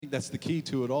think that's the key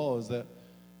to it all, is that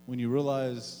when you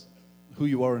realize who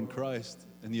you are in Christ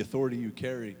and the authority you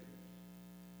carry,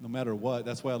 no matter what.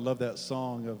 That's why I love that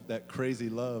song of that crazy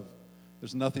love.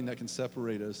 There's nothing that can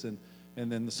separate us. And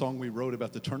then the song we wrote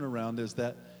about the turnaround is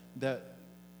that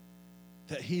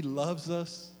he loves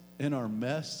us in our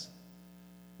mess.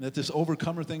 That this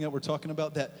overcomer thing that we're talking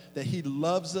about, that he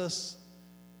loves us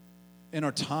in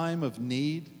our time of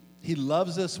need. He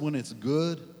loves us when it's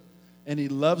good, and he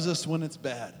loves us when it's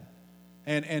bad.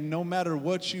 And no matter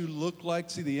what you look like,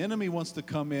 see, the enemy wants to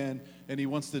come in and he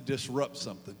wants to disrupt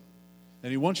something. And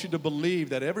he wants you to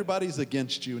believe that everybody's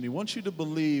against you. And he wants you to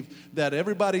believe that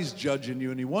everybody's judging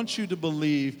you. And he wants you to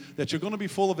believe that you're going to be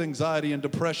full of anxiety and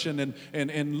depression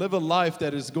and live a life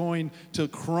that is going to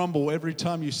crumble every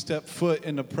time you step foot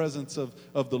in the presence of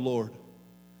the Lord.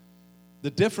 The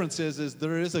difference is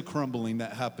there is a crumbling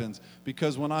that happens,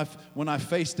 because when I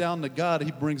face down to God,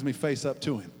 he brings me face up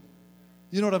to him.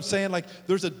 You know what I'm saying? Like,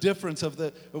 there's a difference of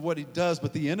what he does,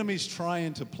 but the enemy's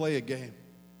trying to play a game.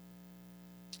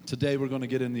 Today we're going to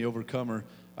get in the overcomer.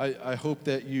 I hope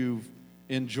that you've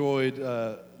enjoyed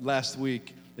last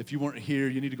week. If you weren't here,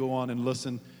 you need to go on and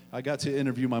listen. I got to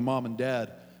interview my mom and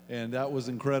dad, and that was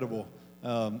incredible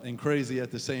and crazy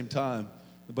at the same time.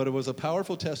 But it was a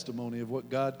powerful testimony of what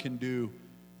God can do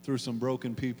through some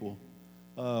broken people.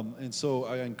 And so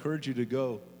I encourage you to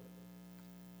go,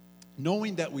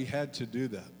 knowing that we had to do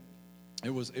that.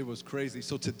 It was crazy.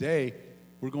 So today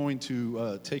we're going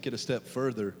to take it a step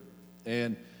further.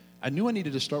 And I knew I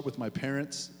needed to start with my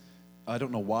parents. I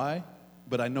don't know why,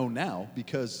 but I know now,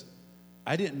 because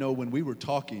I didn't know when we were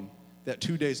talking that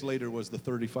 2 days later was the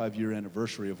 35-year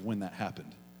anniversary of when that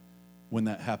happened. When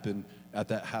that happened at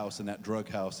that house, in that drug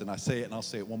house. And I say it, and I'll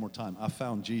say it one more time. I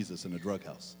found Jesus in a drug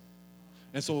house.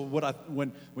 And so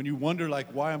when you wonder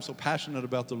like why I'm so passionate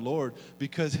about the Lord,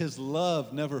 because his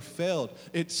love never failed.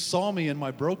 It saw me in my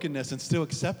brokenness and still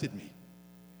accepted me.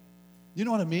 You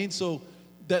know what I mean? So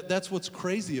that's what's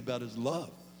crazy about his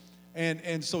love.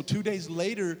 And so 2 days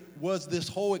later was this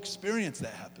whole experience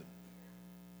that happened.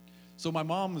 So my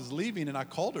mom was leaving, and I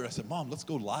called her. I said, Mom, let's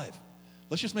go live.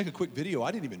 Let's just make a quick video.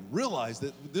 I didn't even realize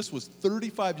that this was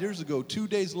 35 years ago, 2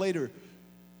 days later,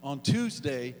 on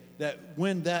Tuesday, that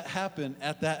when that happened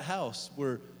at that house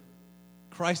where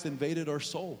Christ invaded our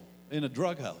soul in a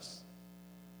drug house.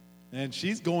 And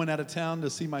she's going out of town to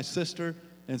see my sister,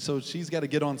 and so she's got to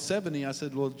get on 70. I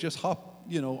said, well, just hop,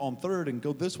 on 3rd and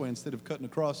go this way instead of cutting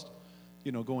across,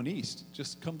 going east.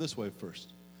 Just come this way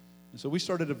first. And so we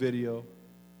started a video,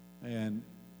 and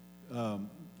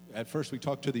at first we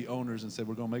talked to the owners and said,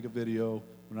 we're going to make a video.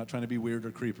 We're not trying to be weird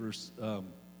or creepers,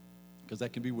 because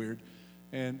that can be weird.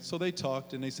 And so they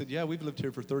talked, and they said, yeah, we've lived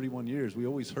here for 31 years. We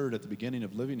always heard at the beginning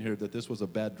of living here that this was a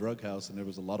bad drug house, and there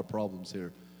was a lot of problems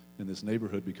here in this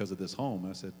neighborhood because of this home.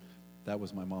 And I said, that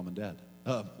was my mom and dad.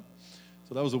 So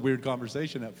that was a weird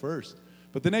conversation at first.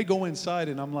 But then they go inside,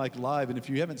 and I'm like live. And if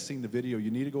you haven't seen the video,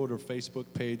 you need to go to our Facebook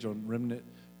page on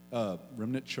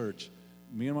Remnant Church.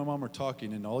 Me and my mom are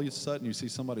talking, and all of a sudden you see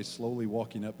somebody slowly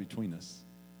walking up between us.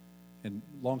 And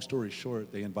long story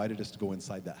short, they invited us to go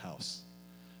inside that house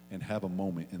and have a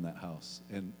moment in that house.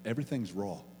 And everything's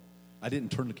raw. I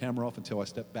didn't turn the camera off until I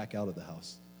stepped back out of the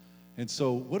house. And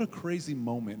so what a crazy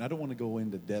moment. And I don't want to go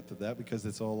into depth of that because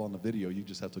it's all on the video. You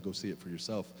just have to go see it for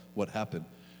yourself, what happened.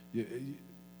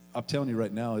 I'm telling you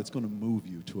right now, it's going to move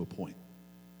you to a point.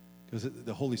 Because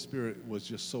the Holy Spirit was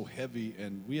just so heavy,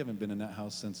 and we haven't been in that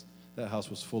house since that house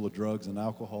was full of drugs and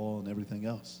alcohol and everything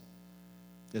else.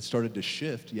 It started to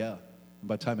shift, yeah. And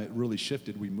by the time it really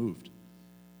shifted, we moved.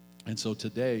 And so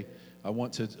today, I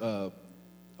want to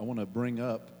bring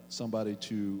up somebody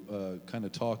to kind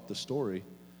of talk the story,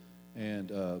 and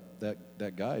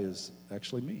that guy is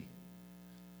actually me.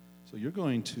 So you're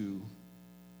going to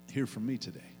hear from me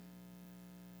today.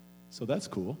 So that's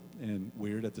cool and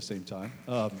weird at the same time.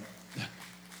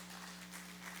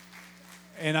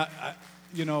 And I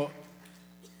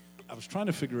was trying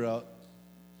to figure out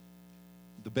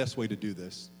the best way to do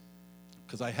this,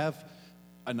 because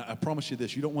and I promise you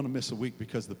this, you don't want to miss a week,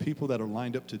 because the people that are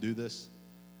lined up to do this,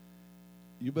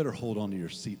 you better hold on to your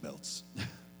seatbelts.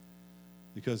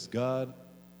 Because God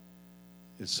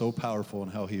is so powerful in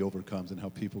how he overcomes and how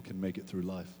people can make it through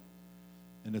life.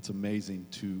 And it's amazing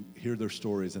to hear their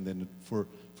stories, and then for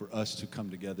us to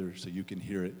come together so you can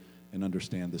hear it and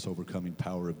understand this overcoming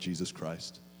power of Jesus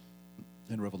Christ.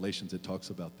 In Revelations, it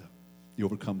talks about that. You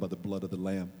overcome by the blood of the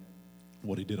Lamb,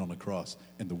 what he did on the cross,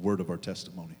 and the word of our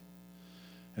testimony.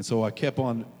 And so I kept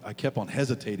on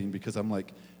hesitating, because I'm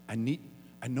like, I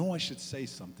know I should say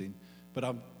something, but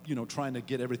I'm trying to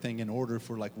get everything in order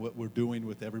for like what we're doing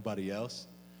with everybody else.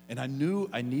 And I knew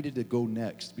I needed to go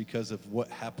next because of what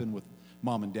happened with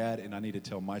Mom and Dad, and I need to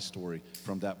tell my story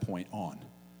from that point on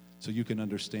so you can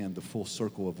understand the full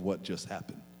circle of what just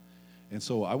happened. And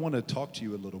so I want to talk to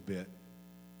you a little bit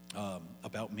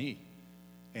about me.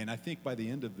 And I think by the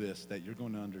end of this that you're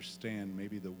going to understand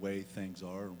maybe the way things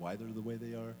are and why they're the way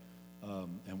they are,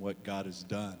 and what God has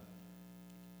done.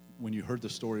 When you heard the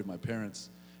story of my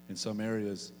parents in some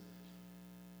areas,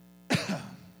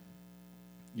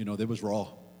 you know, it was raw.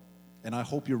 And I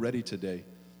hope you're ready today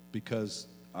because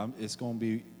it's going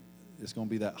to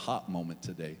be that hot moment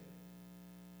today.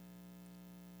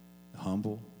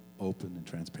 Humble, open, and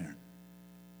transparent.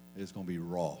 It's going to be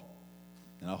raw.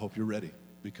 And I hope you're ready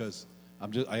because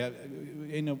we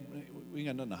ain't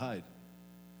got nothing to hide.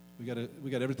 We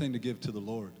got everything to give to the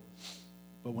Lord.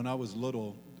 But when I was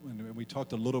little, and we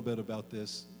talked a little bit about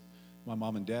this, my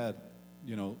mom and dad,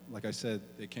 you know, like I said,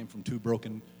 they came from two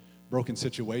broken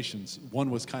situations. One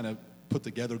was kind of put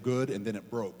together good, and then it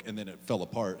broke, and then it fell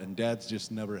apart. And Dad's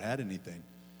just never had anything.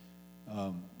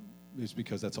 It's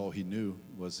because that's all he knew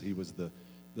was he was the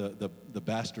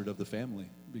bastard of the family.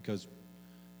 Because,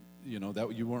 you know,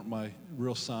 that you weren't my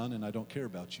real son, and I don't care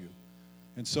about you.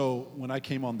 And so when I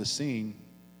came on the scene,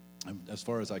 as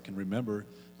far as I can remember,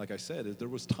 like I said, there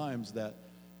was times that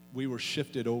we were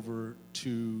shifted over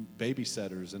to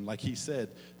babysitters. And like he said,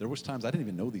 there was times I didn't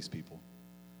even know these people.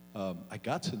 I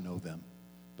got to know them,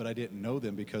 but I didn't know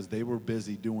them because they were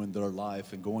busy doing their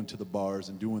life and going to the bars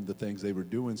and doing the things they were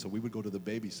doing. So we would go to the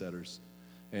babysitters.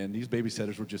 And these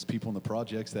babysitters were just people in the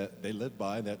projects that they lived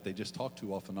by, that they just talked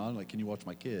to off and on, like, can you watch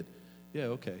my kid? Yeah,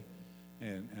 okay.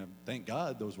 And thank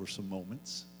God those were some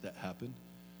moments that happened.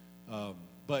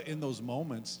 But in those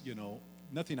moments, you know,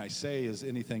 nothing I say is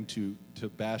anything to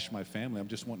bash my family. I'm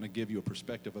just wanting to give you a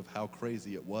perspective of how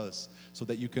crazy it was so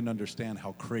that you can understand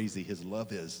how crazy his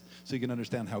love is, so you can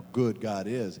understand how good God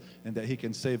is and that he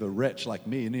can save a wretch like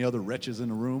me. Any other wretches in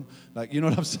the room? Like, you know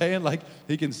what I'm saying? Like,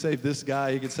 he can save this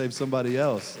guy, he can save somebody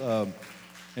else.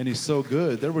 And he's so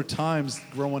good. There were times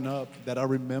growing up that I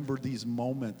remember these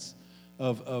moments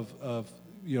of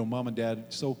you know, mom and dad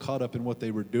so caught up in what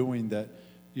they were doing that,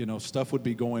 you know, stuff would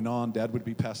be going on. Dad would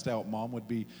be passed out. Mom would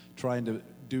be trying to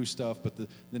do stuff, but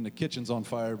then the kitchen's on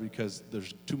fire because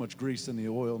there's too much grease in the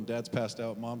oil, and Dad's passed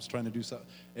out. Mom's trying to do something.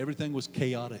 Everything was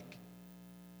chaotic.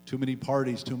 Too many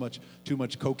parties, too much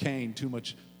cocaine, too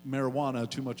much marijuana,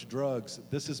 too much drugs.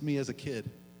 This is me as a kid,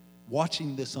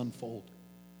 watching this unfold,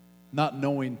 not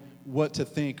knowing what to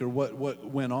think or what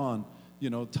went on. You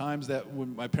know, times that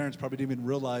when my parents probably didn't even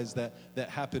realize that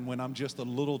happened when I'm just a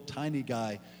little tiny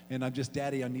guy and I'm just,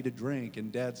 Daddy, I need a drink.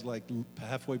 And Dad's like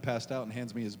halfway passed out and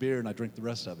hands me his beer and I drink the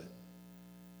rest of it.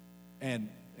 And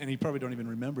he probably don't even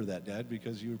remember that, Dad,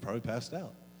 because you were probably passed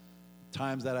out.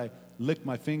 Times that I licked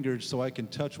my fingers so I can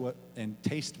touch what and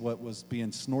taste what was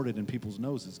being snorted in people's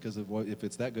noses because of what, if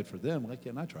it's that good for them, why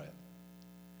can't I try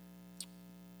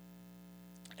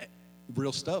it?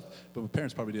 Real stuff, but my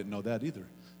parents probably didn't know that either.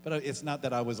 But it's not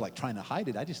that I was like trying to hide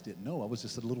it. I just didn't know. I was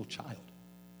just a little child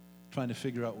trying to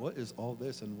figure out what is all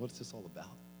this and what's this all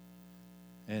about.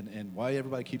 And why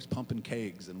everybody keeps pumping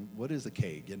kegs and what is a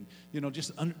keg? And, you know,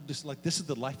 just like this is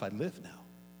the life I live now.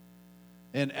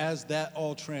 And as that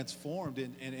all transformed,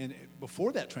 and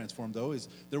before that transformed, though, is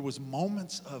there was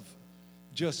moments of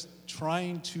just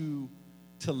trying to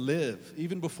live.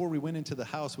 Even before we went into the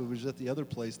house, we was at the other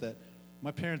place that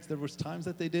my parents, there was times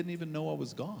that they didn't even know I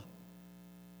was gone.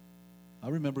 I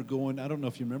remember going, I don't know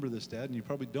if you remember this, Dad, and you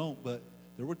probably don't, but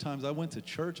there were times I went to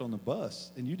church on the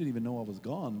bus, and you didn't even know I was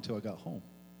gone until I got home.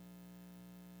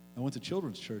 I went to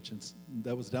children's church, and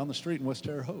that was down the street in West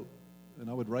Terre Haute, and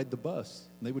I would ride the bus,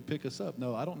 and they would pick us up.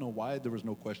 No, I don't know why there was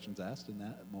no questions asked in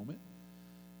that moment,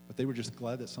 but they were just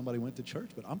glad that somebody went to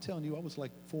church. But I'm telling you, I was like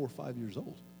 4 or 5 years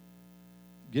old,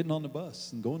 getting on the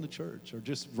bus and going to church, or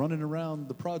just running around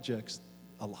the projects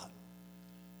a lot.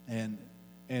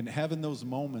 And having those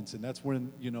moments, and that's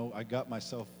when, you know, I got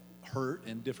myself hurt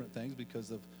and different things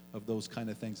because of those kind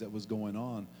of things that was going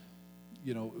on,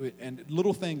 you know, and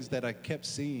little things that I kept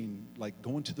seeing, like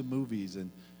going to the movies, and,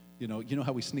 you know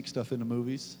how we sneak stuff into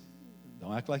movies?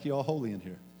 Don't act like you all holy in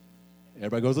here.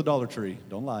 Everybody goes to Dollar Tree.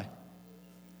 Don't lie.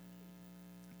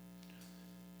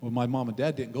 Well, my mom and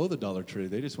dad didn't go to the Dollar Tree.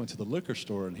 They just went to the liquor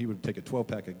store, and he would take a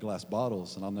 12-pack of glass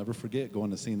bottles. And I'll never forget going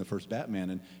to see the first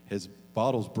Batman, and his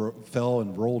bottles fell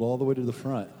and rolled all the way to the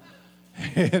front.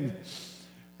 And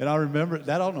I remember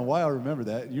that. I don't know why I remember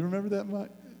that. You remember that,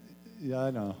 Mike? Yeah, I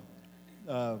know.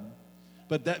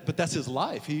 But that's his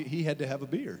life. He had to have a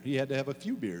beer. He had to have a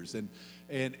few beers, and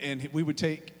we would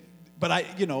take. But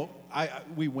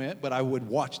we went, but I would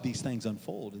watch these things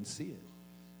unfold and see it.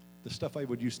 the stuff I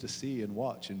would used to see and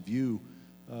watch and view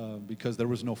because there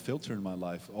was no filter in my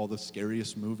life. All the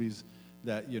scariest movies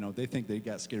that, they think they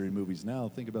got scary movies now.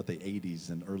 Think about the 80s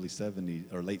and early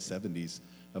 70s or late 70s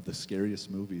of the scariest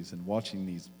movies and watching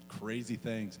these crazy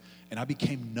things. And I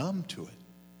became numb to it.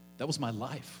 That was my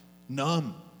life,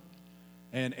 numb.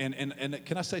 And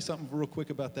can I say something real quick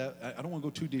about that? I don't want to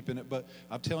go too deep in it, but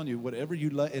I'm telling you, whatever you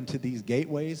let into these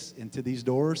gateways, into these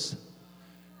doors,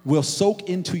 will soak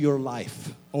into your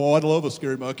life. Oh, I love a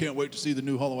scary movie. I can't wait to see the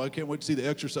new Halloween. I can't wait to see The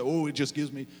Exorcist. Oh, it just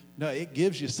gives me. No, it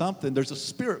gives you something. There's a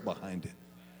spirit behind it.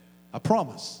 I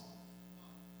promise.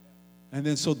 And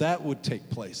then so that would take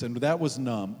place, and that was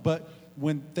numb. But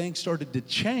when things started to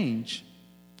change,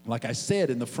 like I said,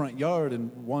 in the front yard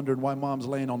and wondering why mom's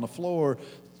laying on the floor,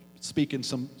 speaking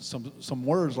some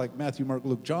words like Matthew, Mark,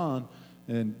 Luke, John,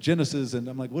 and Genesis, and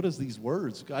I'm like, what is these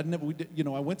words? I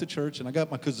went to church and I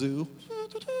got my kazoo,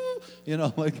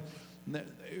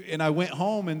 and I went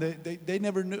home and they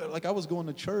never knew, like I was going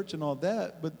to church and all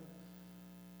that, but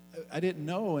I didn't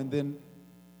know. And then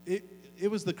it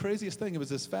was the craziest thing. It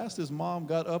was as fast as mom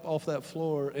got up off that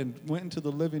floor and went into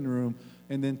the living room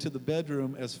and then to the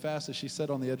bedroom, as fast as she sat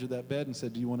on the edge of that bed and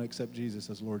said, do you want to accept Jesus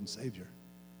as Lord and Savior?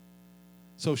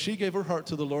 So she gave her heart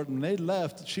to the Lord, and when they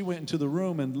left, she went into the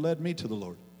room and led me to the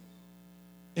Lord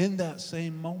in that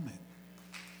same moment.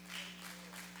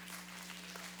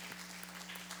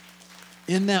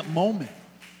 In that moment.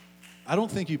 I don't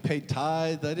think you paid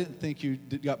tithe. I didn't think you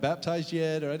got baptized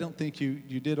yet, or I don't think you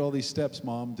did all these steps,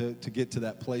 Mom, to get to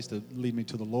that place to lead me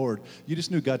to the Lord. You just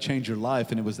knew God changed your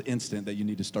life, and it was the instant that you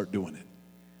need to start doing it.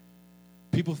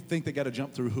 People think they got to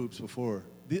jump through hoops before.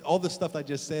 All the stuff I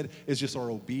just said is just our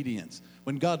obedience.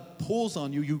 When God pulls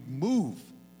on you, you move.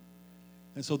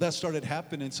 And so that started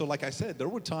happening. So like I said, there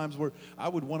were times where I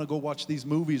would want to go watch these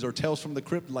movies or Tales from the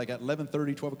Crypt like at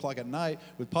 11:30, 12 o'clock at night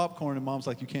with popcorn, and Mom's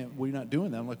like, you're not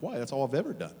doing that. I'm like, why? That's all I've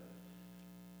ever done.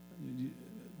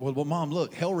 Well, Mom,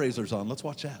 look, Hellraiser's on. Let's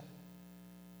watch that.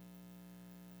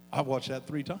 I've watched that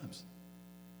 3 times.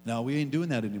 No, we ain't doing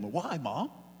that anymore. Why, Mom?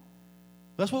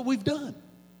 That's what we've done.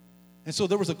 And so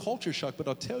there was a culture shock, but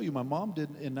I'll tell you, my mom did,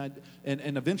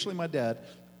 and eventually my dad,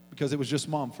 because it was just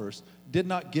Mom first, did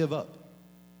not give up.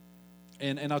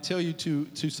 And I'll tell you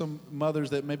to some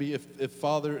mothers that maybe if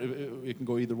father, it can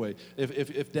go either way.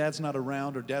 If dad's not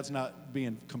around or dad's not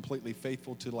being completely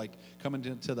faithful to like coming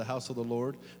into the house of the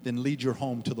Lord, then lead your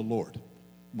home to the Lord,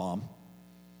 Mom.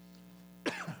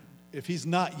 If he's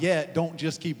not yet, don't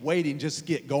just keep waiting, just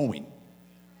get going.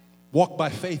 Walk by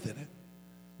faith in it.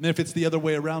 And if it's the other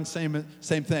way around, same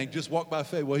thing. Just walk by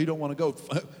faith. Well, you don't want to go.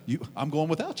 I'm going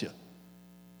without you.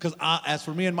 Because as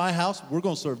for me and my house, we're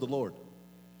going to serve the Lord.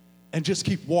 And just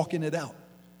keep walking it out.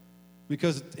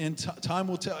 Because in time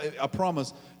will tell. I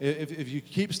promise, if you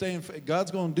keep staying, God's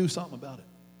going to do something about it.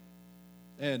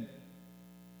 And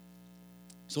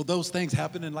so those things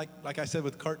happen, and like I said,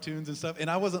 with cartoons and stuff.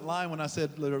 And I wasn't lying when I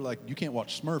said, literally, like, you can't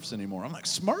watch Smurfs anymore. I'm like,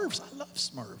 Smurfs? I love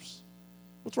Smurfs.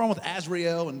 What's wrong with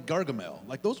Azrael and Gargamel?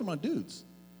 Like, those are my dudes.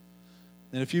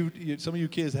 And if some of you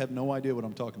kids have no idea what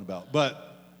I'm talking about.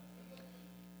 But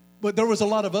there was a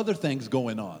lot of other things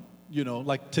going on.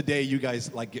 Like today you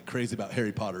guys like get crazy about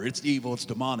Harry Potter. It's evil, it's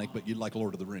demonic, but you like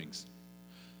Lord of the Rings.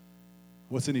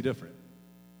 What's any different?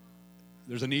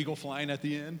 There's an eagle flying at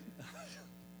the end.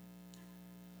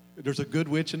 There's a good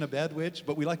witch and a bad witch,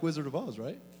 but we like Wizard of Oz,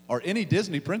 right? Or any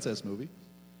Disney princess movie.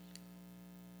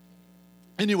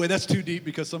 Anyway, that's too deep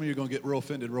because some of you are going to get real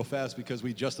offended real fast because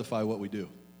we justify what we do.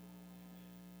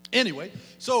 Anyway,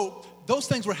 so those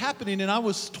things were happening, and I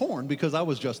was torn because I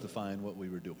was justifying what we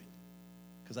were doing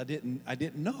because I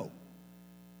didn't know.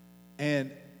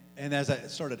 And as that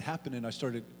started happening, I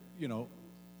started,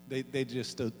 they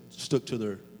just stuck to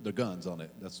their guns on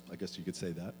it. That's, I guess you could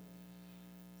say that.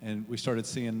 And we started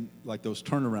seeing like those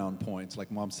turnaround points.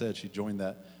 Like Mom said, she joined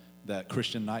that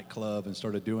Christian nightclub and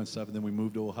started doing stuff, and then we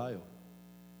moved to Ohio.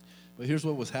 But here's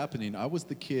what was happening. I was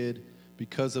the kid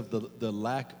because of the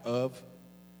lack of,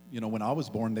 when I was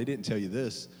born, they didn't tell you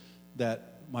this,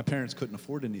 that my parents couldn't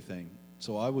afford anything.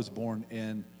 So I was born,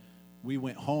 and we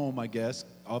went home, I guess.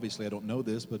 Obviously, I don't know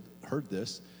this, but heard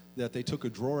this, that they took a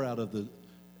drawer out of the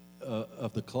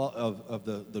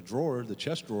drawer, the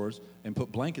chest drawers, and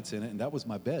put blankets in it, and that was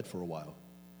my bed for a while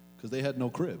because they had no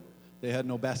crib. They had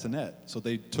no bassinet. So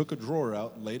they took a drawer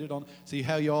out, laid it on. See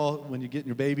how y'all, when you're getting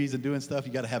your babies and doing stuff,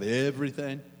 you got to have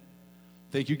everything?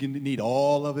 Think you can need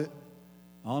all of it?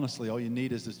 Honestly, all you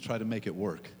need is to try to make it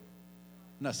work.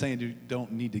 I'm not saying you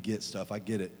don't need to get stuff. I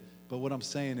get it. But what I'm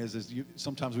saying is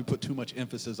sometimes we put too much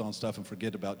emphasis on stuff and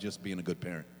forget about just being a good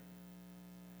parent.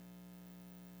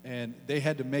 And they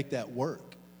had to make that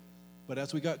work. But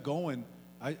as we got going,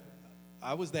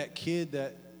 I was that kid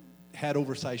that had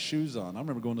oversized shoes on. I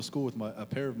remember going to school with a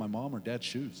pair of my mom or dad's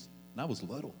shoes, and I was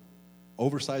little.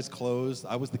 Oversized clothes.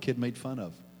 I was the kid made fun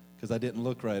of because I didn't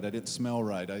look right. I didn't smell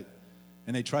right.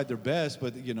 And they tried their best,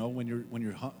 but when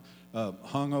you're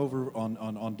hung over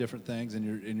on different things and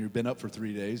you've been up for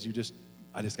 3 days,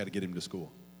 I just got to get him to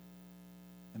school.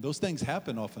 And those things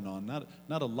happen off and on.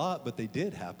 Not a lot, but they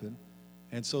did happen.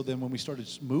 And so then when we started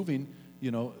moving,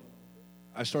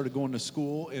 I started going to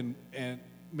school and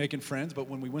making friends. But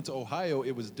when we went to Ohio,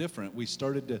 it was different. We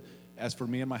started to, as for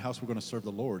me and my house, we're going to serve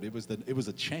the Lord. It was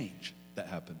a change that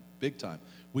happened, big time.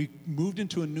 We moved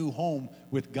into a new home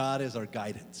with God as our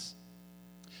guidance.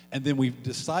 And then we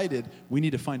decided we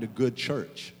need to find a good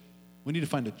church. We need to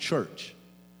find a church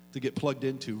to get plugged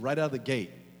into right out of the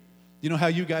gate. You know how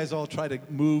you guys all try to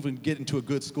move and get into a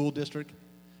good school district?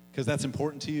 Because that's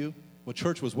important to you? Well,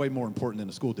 church was way more important than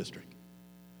a school district.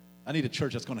 I need a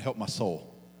church that's going to help my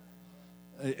soul.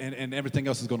 And everything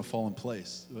else is going to fall in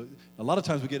place. A lot of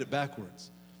times we get it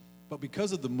backwards. But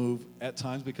because of the move, at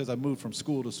times, because I moved from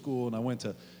school to school, and I went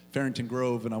to Farrington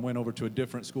Grove, and I went over to a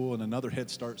different school and another Head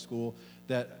Start school,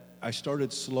 that I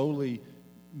started slowly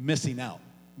missing out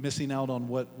on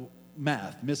what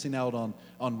math, missing out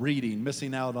on reading,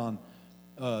 missing out on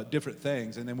different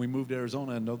things. And then we moved to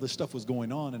Arizona, and all this stuff was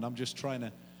going on, and I'm just trying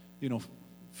to,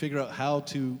 figure out how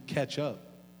to catch up.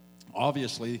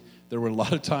 Obviously, there were a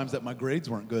lot of times that my grades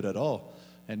weren't good at all.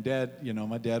 And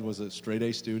my dad was a straight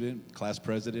A student, class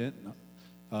president,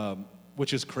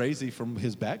 which is crazy from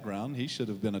his background. He should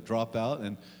have been a dropout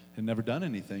and had never done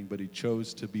anything, but he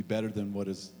chose to be better than what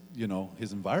his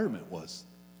environment was.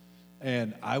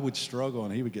 And I would struggle,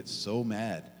 and he would get so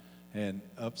mad and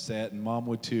upset, and Mom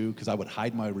would too, because I would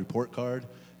hide my report card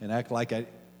and act like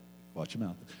watch your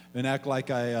mouth, and act like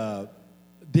I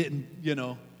didn't,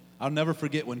 I'll never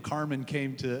forget when Carmen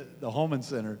came to the Holman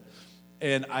Center,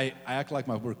 and I act like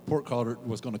my report card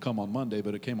was going to come on Monday,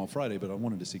 but it came on Friday, but I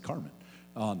wanted to see Carmen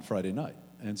on Friday night.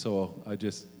 And so I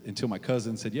just, until my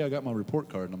cousin said, yeah, I got my report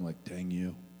card, and I'm like, dang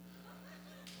you.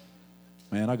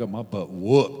 Man, I got my butt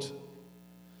whooped.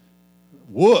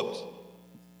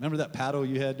 Remember that paddle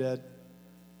you had, Dad?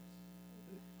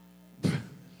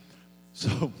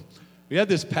 So we had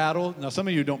this paddle. Now, some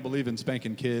of you don't believe in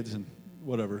spanking kids and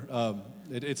whatever.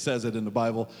 It says it in the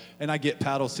Bible. And I get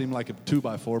paddles seem like a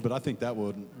 2x4, but I think that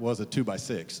one was a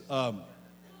 2x6.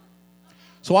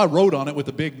 So I wrote on it with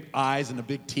the big eyes and the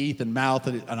big teeth and mouth,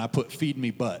 and I put feed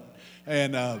me butt.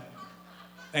 And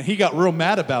he got real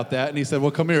mad about that, and he said,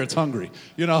 well, come here, it's hungry,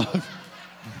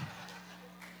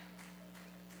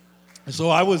 So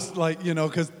I was like,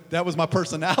 because that was my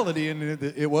personality, and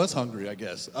it was hungry, I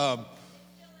guess.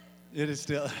 It is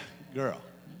still, girl,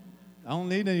 I don't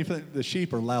need anything. The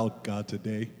sheep are loud, God,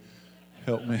 today.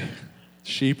 Help me.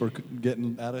 Sheep are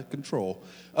getting out of control.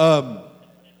 But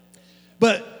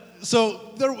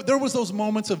so there was those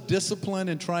moments of discipline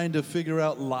and trying to figure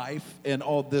out life and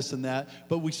all this and that.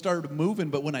 But we started moving.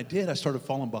 But when I did, I started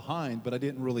falling behind. But I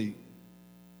didn't really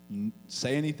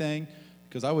say anything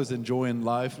because I was enjoying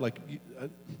life. Like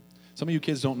some of you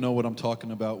kids don't know what I'm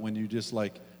talking about when you just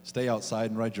like stay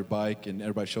outside and ride your bike and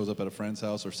everybody shows up at a friend's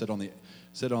house, or sit on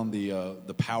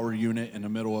the power unit in the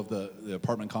middle of the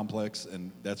apartment complex,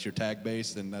 and that's your tag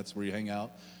base, and that's where you hang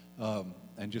out,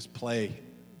 and just play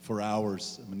for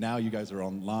hours. I mean, now you guys are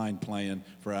online playing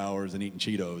for hours and eating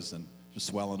Cheetos and just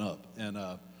swelling up,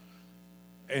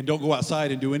 and don't go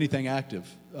outside and do anything active.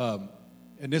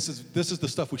 And this is the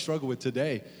stuff we struggle with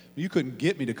today. You couldn't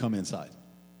get me to come inside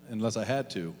unless I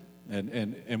had to.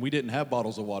 And we didn't have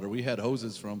bottles of water. We had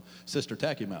hoses from Sister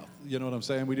Tacky Mouth. You know what I'm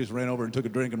saying? We just ran over and took a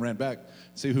drink and ran back,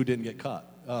 see who didn't get caught.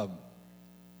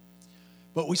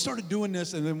 But we started doing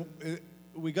this, and then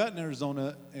we got in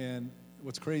Arizona, and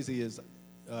what's crazy is,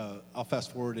 I'll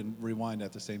fast forward and rewind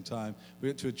at the same time. We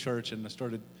went to a church, and I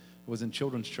was in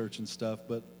children's church and stuff,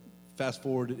 but fast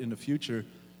forward in the future,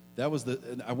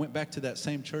 and I went back to that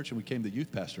same church and became the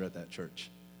youth pastor at that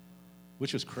church,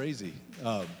 which was crazy.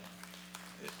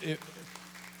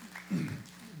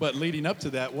 But leading up to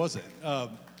that wasn't.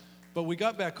 But we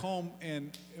got back home,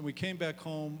 and we came back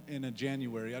home in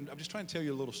January. I'm just trying to tell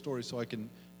you a little story so I can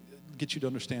get you to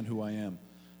understand who I am.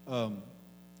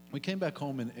 We came back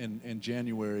home in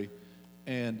January,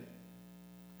 and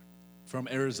from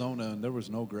Arizona, and there was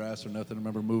no grass or nothing. I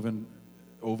remember moving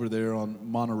over there on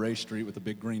Monterey Street with a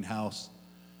big green house.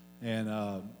 And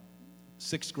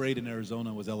 6th grade in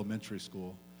Arizona was elementary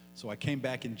school. So I came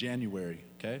back in January,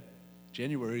 okay?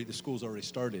 January, the school's already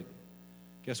started.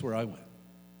 Guess where I went?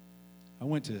 I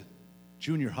went to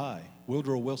junior high,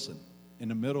 Woodrow Wilson. In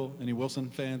the middle, any Wilson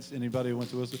fans? Anybody who went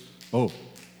to Wilson? Oh,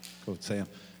 Coach Sam.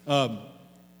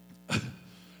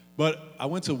 But I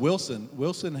went to Wilson.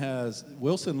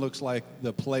 Wilson looks like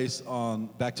the place on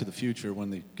Back to the Future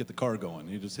when they get the car going.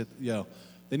 You just hit,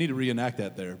 they need to reenact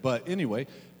that there. But anyway,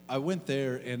 I went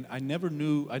there and I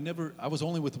was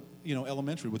only with,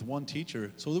 elementary with one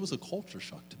teacher. So it was a culture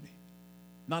shock to me.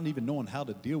 Not even knowing how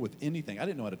to deal with anything. I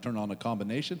didn't know how to turn on a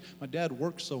combination. My dad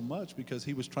worked so much because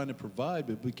he was trying to provide,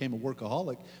 but became a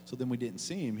workaholic. So then we didn't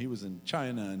see him. He was in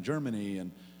China and Germany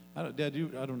and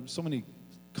so many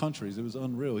countries. It was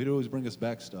unreal. He'd always bring us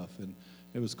back stuff, and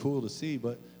it was cool to see,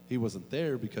 but he wasn't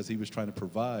there because he was trying to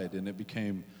provide, and it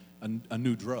became a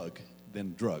new drug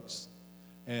than drugs.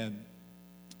 And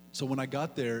so when I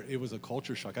got there, it was a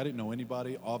culture shock. I didn't know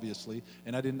anybody, obviously,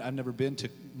 and I've never been to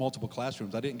multiple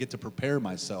classrooms. I didn't get to prepare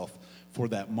myself for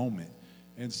that moment.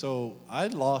 And so I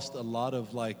lost a lot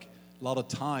of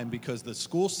time because the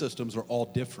school systems are all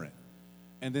different.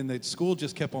 And then the school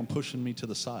just kept on pushing me to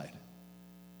the side.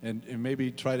 And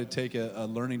maybe try to take a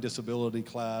learning disability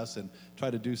class and try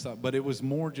to do something. But it was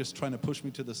more just trying to push me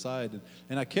to the side.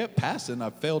 And I kept passing. I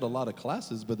failed a lot of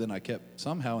classes, but then I kept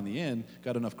somehow in the end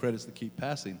got enough credits to keep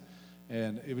passing.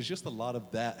 And it was just a lot of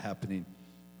that happening.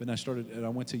 Then I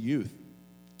went to youth.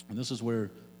 And this is where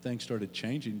things started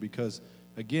changing because,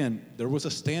 again, there was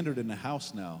a standard in the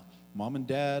house now. Mom and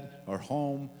dad are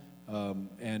home.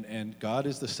 And God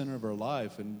is the center of our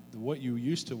life. And what you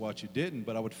used to watch, you didn't.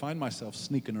 But I would find myself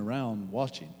sneaking around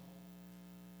watching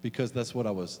because that's what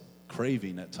I was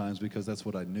craving at times because that's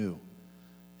what I knew.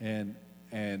 And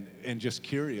just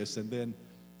curious. And then,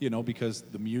 because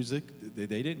the music,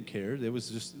 they didn't care. It was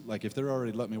just like if they're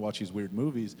already letting me watch these weird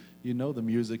movies, the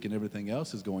music and everything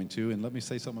else is going to. And let me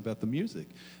say something about the music.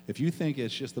 If you think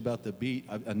it's just about the beat,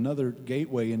 another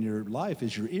gateway in your life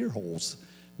is your ear holes.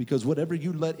 Because whatever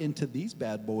you let into these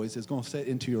bad boys is going to set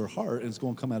into your heart and it's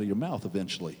going to come out of your mouth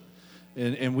eventually.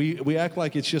 And we act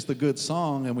like it's just a good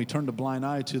song and we turn a blind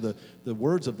eye to the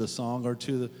words of the song or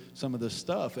to some of the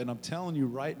stuff. And I'm telling you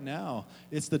right now,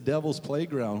 it's the devil's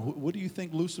playground. What do you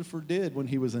think Lucifer did when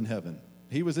he was in heaven?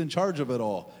 He was in charge of it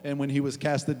all. And when he was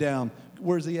casted down,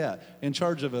 where's he at? In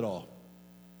charge of it all.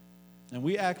 And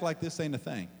we act like this ain't a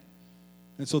thing.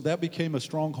 And so that became a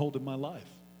stronghold in my life.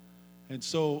 And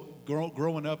so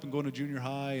growing up and going to junior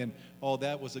high and all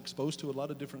that was exposed to a lot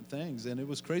of different things. And it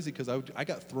was crazy because I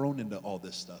got thrown into all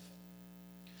this stuff.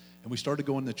 And we started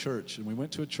going to church. And we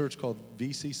went to a church called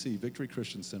VCC, Victory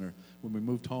Christian Center, when we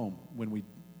moved home.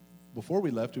 Before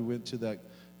we left, we went to that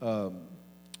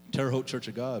Terre Haute Church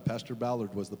of God. Pastor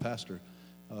Ballard was the pastor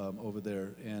over there.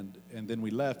 And then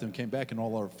we left and came back, and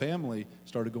all our family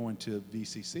started going to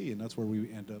VCC. And that's where we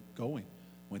ended up going.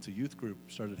 Went to youth group,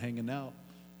 started hanging out.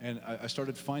 And I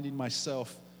started finding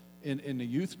myself in the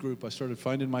youth group. I started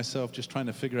finding myself just trying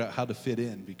to figure out how to fit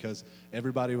in because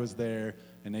everybody was there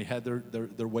and they had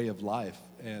their way of life.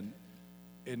 And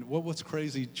what's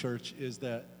crazy, church, is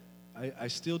that I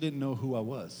still didn't know who I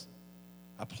was.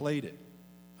 I played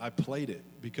it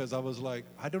because I was like,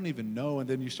 I don't even know. And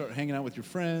then you start hanging out with your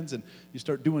friends and you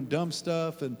start doing dumb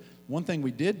stuff. And one thing we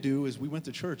did do is we went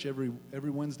to church every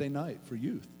Wednesday night for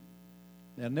youth.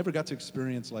 And I never got to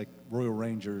experience like Royal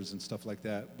Rangers and stuff like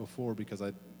that before because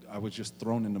I was just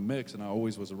thrown in the mix and I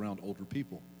always was around older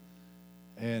people.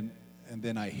 And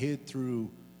then I hid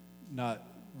through not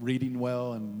reading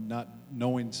well and not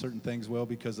knowing certain things well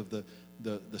because of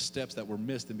the steps that were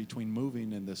missed in between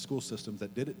moving and the school systems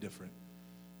that did it different.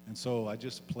 And so I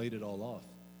just played it all off.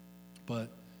 But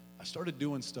I started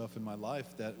doing stuff in my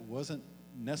life that wasn't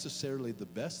necessarily the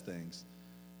best things.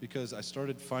 Because I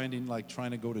started finding like trying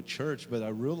to go to church, but I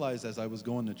realized as I was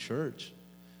going to church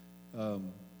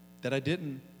that I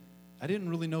didn't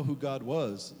really know who God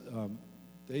was.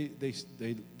 They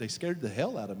scared the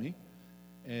hell out of me,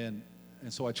 and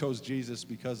so I chose Jesus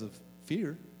because of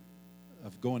fear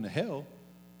of going to hell,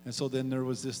 and so then there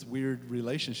was this weird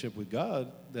relationship with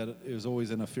God that it was always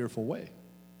in a fearful way.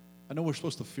 I know we're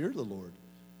supposed to fear the Lord,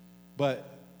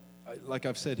 but like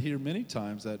I've said here many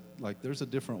times that like there's a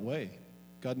different way.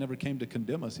 God never came to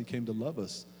condemn us. He came to love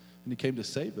us, and he came to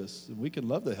save us. And we can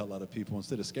love the hell out of people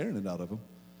instead of scaring it out of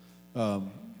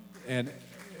them. And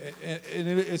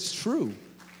it's true.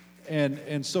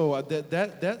 And so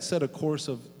that set a course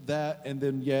of that, and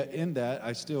then yet in that,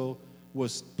 I still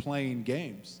was playing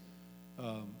games.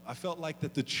 I felt like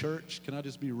that the church, can I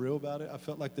just be real about it? I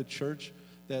felt like the church,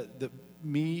 that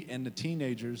me and the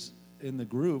teenagers in the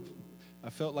group,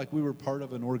 I felt like we were part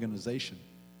of an organization.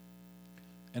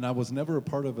 And I was never a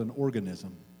part of an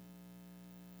organism.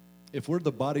 If we're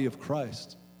the body of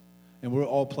Christ and we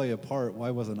all play a part,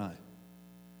 why wasn't I?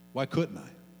 Why couldn't I?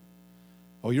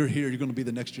 Oh, you're here, you're going to be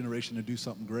the next generation to do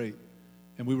something great.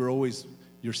 And we were always,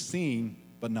 you're seen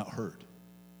but not heard.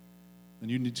 and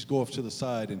you need to go off to the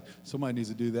side, and somebody needs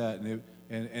to do that.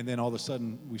 And then all of a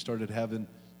sudden, we started having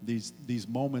these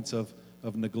moments of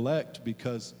neglect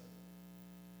because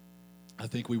I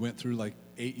think we went through like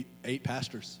eight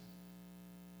pastors,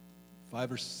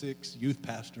 5 or 6 youth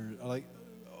pastors, like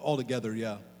all together,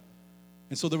 yeah.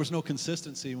 And so there was no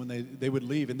consistency when they would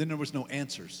leave, and then there was no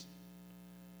answers.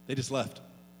 They just left.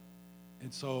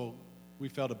 And so we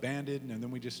felt abandoned, and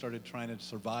then we just started trying to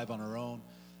survive on our own.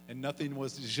 And nothing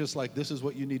was, it's just like, this is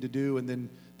what you need to do. And then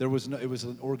it was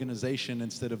an organization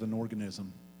instead of an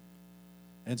organism.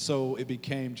 And so it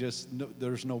became just,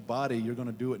 there's no body. You're going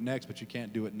to do it next, but you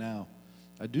can't do it now.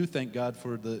 I do thank God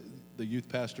for the youth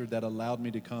pastor that allowed me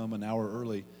to come an hour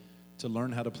early to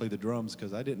learn how to play the drums,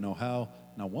 because I didn't know how,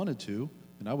 and I wanted to.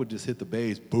 And I would just hit the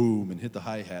bass, boom, and hit the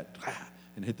hi-hat,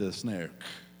 and hit the snare,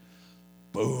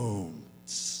 boom.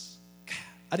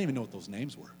 I didn't even know what those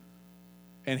names were.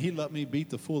 And he let me beat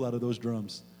the fool out of those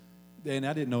drums. And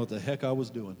I didn't know what the heck I was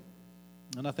doing.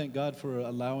 And I thank God for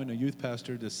allowing a youth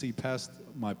pastor to see past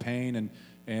my pain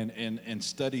and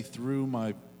study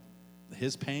through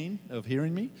his pain of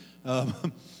hearing me. I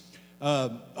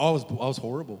was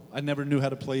horrible. I never knew how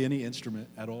to play any instrument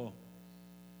at all.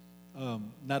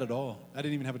 Not at all. I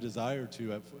didn't even have a desire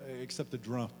to, except the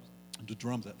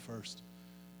drums at first.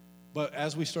 But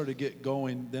as we started to get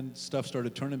going, then stuff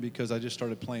started turning because I just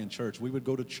started playing church. We would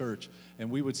go to church and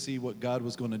we would see what God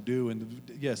was going to do. And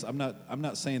yes, I'm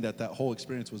not saying that whole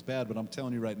experience was bad, but I'm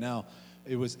telling you right now,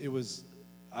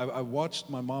 I watched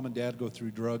my mom and dad go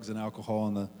through drugs and alcohol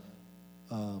and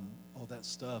all that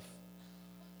stuff.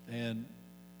 And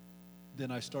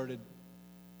then I started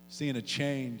seeing a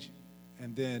change,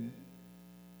 and then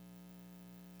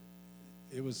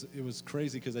it was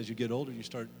crazy because as you get older, you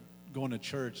start going to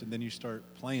church, and then you start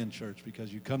playing church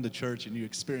because you come to church and you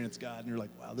experience God, and you're like,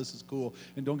 wow, this is cool.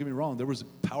 And don't get me wrong, there was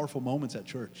powerful moments at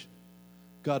church.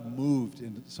 God moved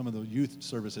in some of the youth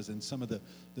services and some of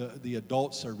the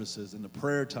adult services and the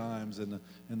prayer times and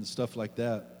the stuff like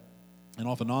that. And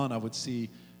off and on, I would see,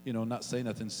 not say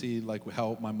nothing, see like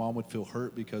how my mom would feel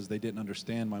hurt because they didn't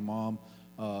understand my mom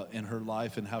in her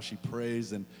life and how she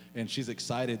prays, and she's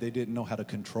excited. They didn't know how to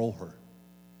control her.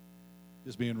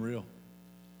 Just being real.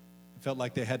 Felt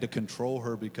like they had to control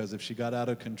her because if she got out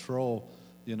of control,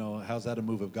 how's that a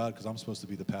move of God? Because I'm supposed to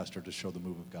be the pastor to show the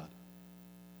move of God.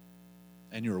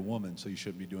 And you're a woman, so you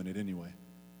shouldn't be doing it anyway.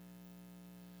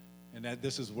 And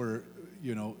this is where,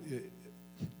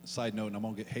 side note, and I'm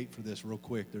going to get hate for this real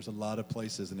quick. There's a lot of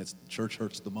places, and church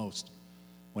hurts the most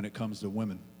when it comes to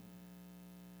women.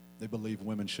 They believe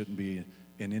women shouldn't be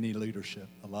in any leadership.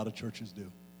 A lot of churches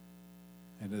do.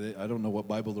 And I don't know what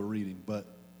Bible they're reading, but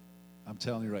I'm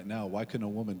telling you right now, why couldn't a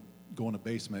woman go in a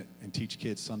basement and teach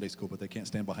kids Sunday school, but they can't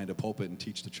stand behind a pulpit and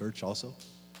teach the church also?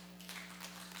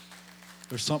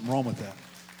 There's something wrong with that.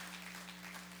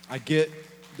 I get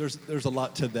there's a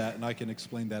lot to that, and I can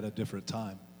explain that at a different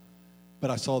time. But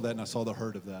I saw that, and I saw the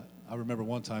hurt of that. I remember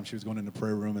one time she was going in the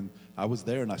prayer room, and I was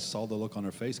there, and I saw the look on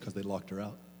her face because they locked her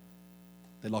out.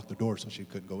 They locked the door so she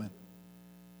couldn't go in.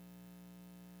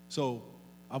 So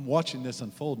I'm watching this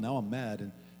unfold. Now I'm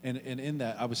mad, and in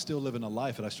that, I was still living a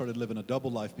life, and I started living a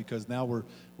double life because now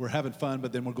we're having fun,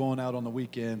 but then we're going out on the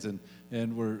weekends, and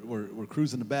we're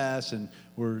cruising the bass, and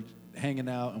we're hanging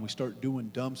out, and we start doing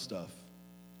dumb stuff.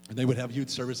 And they would have youth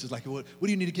services like, what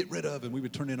do you need to get rid of? And we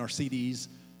would turn in our CDs.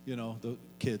 The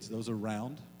kids, those are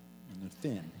round, and they're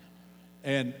thin.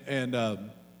 And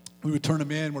we would turn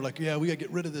them in. We're like, yeah, we got to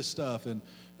get rid of this stuff. And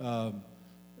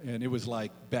it was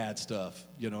like bad stuff,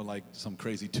 like some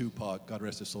crazy Tupac, God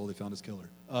rest his soul, they found his killer.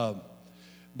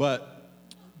 But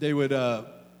they would,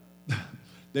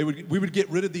 we would get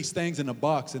rid of these things in a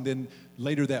box, and then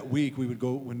later that week we would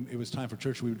go, when it was time for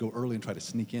church, we would go early and try to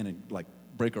sneak in and like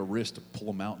break our wrist to pull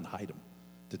them out and hide them,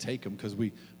 to take them, because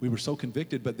we were so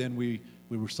convicted, but then we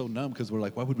were so numb because we're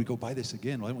like, why would we go buy this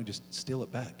again? Why don't we just steal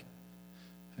it back?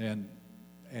 And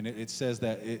it says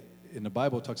that in the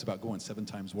Bible it talks about going 7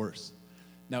 times worse.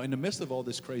 Now, in the midst of all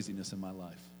this craziness in my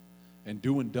life and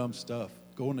doing dumb stuff,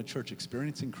 going to church,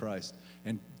 experiencing Christ,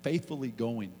 and faithfully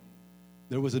going,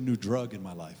 there was a new drug in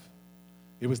my life.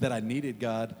 It was that I needed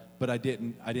God, but I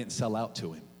didn't sell out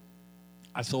to him.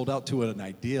 I sold out to an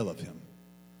ideal of him,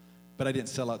 but I didn't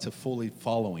sell out to fully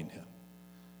following him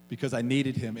because I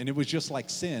needed him. And it was just like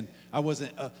sin.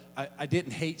 I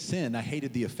didn't hate sin. I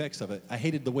hated the effects of it. I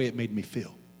hated the way it made me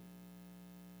feel.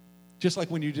 Just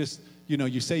like when you just,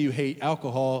 you say you hate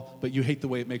alcohol, but you hate the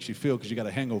way it makes you feel because you got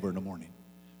a hangover in the morning.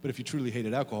 But if you truly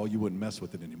hated alcohol, you wouldn't mess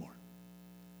with it anymore.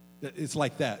 It's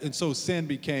like that. And so sin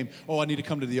became, I need to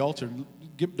come to the altar.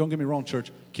 Don't get me wrong,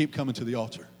 church. Keep coming to the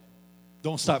altar.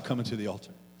 Don't stop coming to the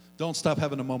altar. Don't stop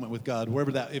having a moment with God,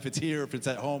 wherever that, if it's here, if it's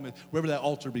at home, wherever that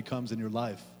altar becomes in your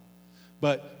life.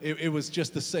 But it was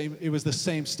just the same. It was the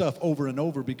same stuff over and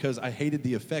over because I hated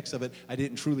the effects of it. I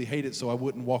didn't truly hate it, so I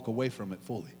wouldn't walk away from it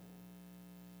fully.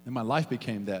 And my life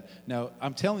became that. Now,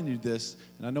 I'm telling you this,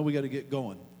 and I know we got to get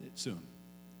going soon.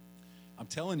 I'm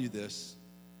telling you this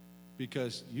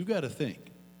because you got to think.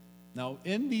 Now,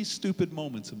 in these stupid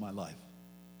moments in my life,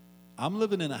 I'm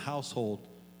living in a household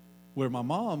where my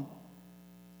mom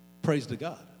prays to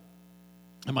God,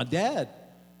 and my dad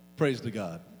prays to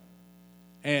God.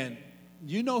 And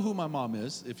you know who my mom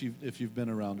is if you've been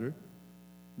around her.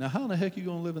 Now, how in the heck are you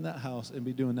going to live in that house and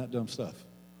be doing that dumb stuff?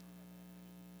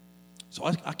 So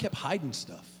I kept hiding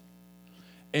stuff.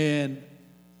 And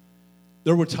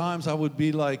there were times I would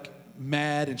be like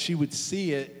mad and she would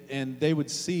see it and they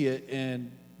would see it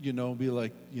and, be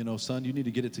like, son, you need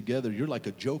to get it together. You're like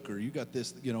a joker. You got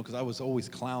this, because I was always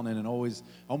clowning and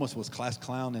almost was class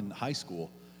clown in high school.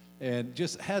 And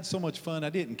just had so much fun. I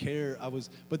didn't care.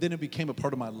 But then it became a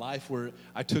part of my life where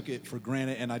I took it for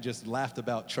granted and I just laughed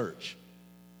about church.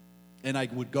 And I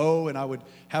would go and I would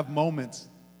have moments.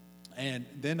 And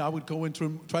then I would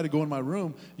try to go in my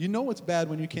room. You know it's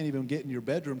bad when you can't even get in your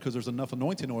bedroom because there's enough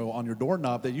anointing oil on your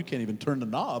doorknob that you can't even turn the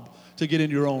knob to get in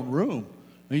your own room.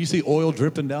 And you see oil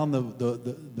dripping down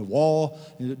the wall,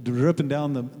 dripping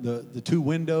down the two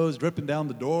windows, dripping down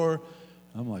the door.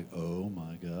 I'm like, oh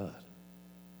my God,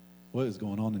 what is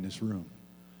going on in this room?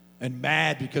 And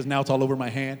mad because now it's all over my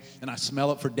hand and I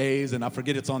smell it for days and I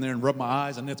forget it's on there and rub my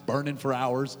eyes and it's burning for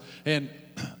hours and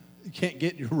you can't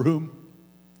get in your room.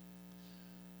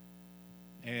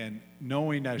 And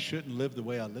knowing I shouldn't live the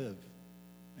way I live.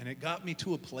 And it got me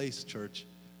to a place, church,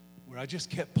 where I just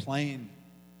kept playing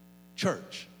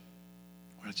church.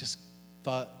 Where I just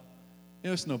thought,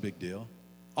 it's no big deal.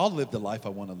 I'll live the life I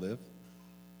want to live.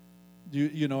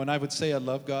 And I would say I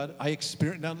love God. I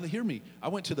experienced, now hear me, I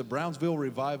went to the Brownsville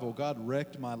revival. God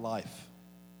wrecked my life.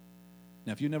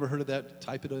 Now, if you've never heard of that,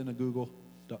 type it in a Google,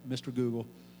 Mr. Google,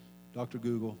 Dr.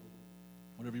 Google,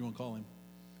 whatever you want to call him.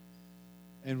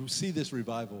 And see this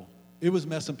revival. It was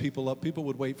messing people up. People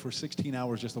would wait for 16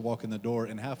 hours just to walk in the door,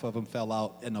 and half of them fell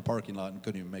out in the parking lot and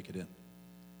couldn't even make it in.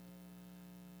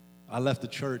 I left the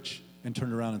church and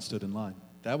turned around and stood in line.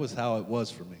 That was how it was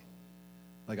for me.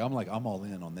 I'm all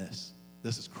in on this.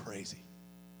 This is crazy.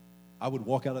 I would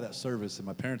walk out of that service, and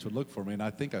my parents would look for me, and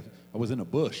I think I was in a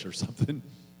bush or something.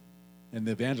 And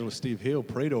the evangelist Steve Hill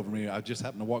prayed over me. I just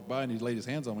happened to walk by, and he laid his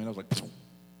hands on me, and I was like, phew.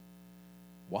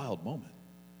 Wild moment.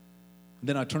 And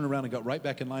then I turned around and got right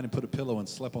back in line and put a pillow and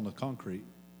slept on the concrete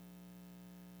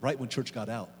right when church got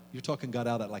out. You're talking got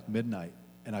out at like midnight,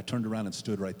 and I turned around and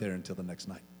stood right there until the next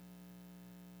night,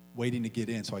 waiting to get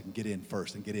in so I can get in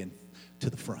first and get in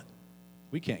to the front.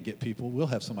 We can't get people. We'll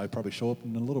have somebody probably show up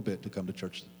in a little bit to come to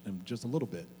church, in just a little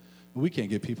bit. But we can't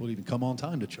get people to even come on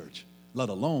time to church, let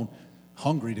alone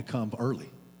hungry to come early.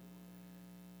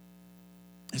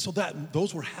 And so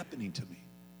those were happening to me.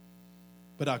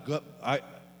 But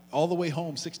all the way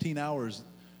home, 16 hours,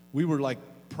 we were like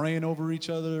praying over each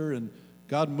other and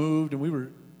God moved and we were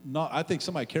not, I think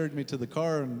somebody carried me to the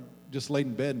car and just laid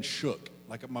in bed and shook.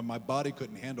 Like my body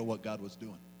couldn't handle what God was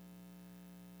doing.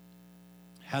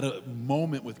 Had a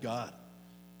moment with God.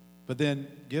 But then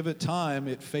give it time,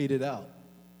 it faded out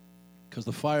because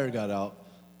the fire got out.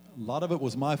 A lot of it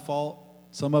was my fault.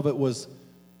 Some of it was,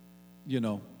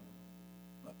 I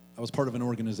was part of an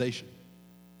organization.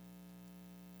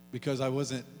 Because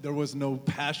there was no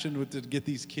passion to get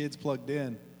these kids plugged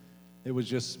in. It was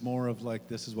just more of like,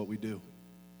 this is what we do.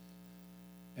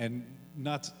 And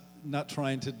not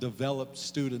trying to develop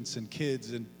students and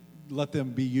kids and let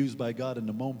them be used by God in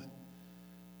the moment.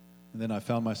 And then I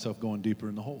found myself going deeper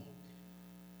in the hole.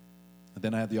 And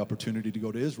then I had the opportunity to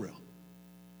go to Israel.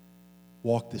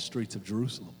 Walk the streets of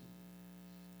Jerusalem.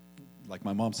 Like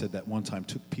my mom said that one time,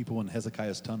 took people in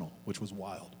Hezekiah's tunnel, which was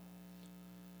wild.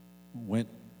 Went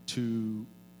to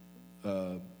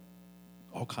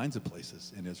all kinds of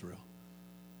places in Israel.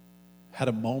 Had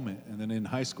a moment, and then in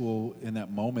high school, in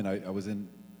that moment, I was in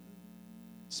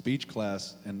speech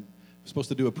class and was supposed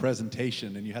to do a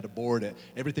presentation, and you had a board at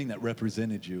everything that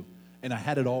represented you, and I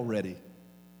had it all ready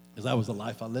because that was the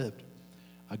life I lived.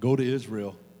 I go to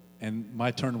Israel, and my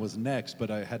turn was next,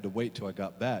 but I had to wait till I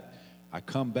got back. I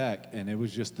come back, and it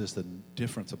was just this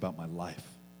difference about my life.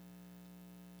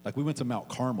 Like we went to Mount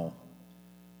Carmel,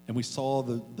 and we saw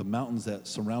the mountains that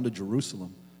surrounded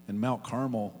Jerusalem. And Mount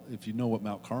Carmel, if you know what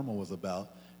Mount Carmel was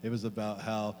about, it was about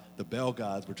how the Baal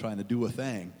gods were trying to do a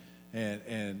thing.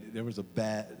 And there was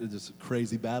this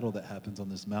crazy battle that happens on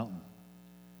this mountain.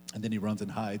 And then he runs and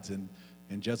hides, and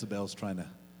Jezebel's trying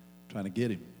to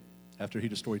get him after he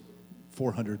destroyed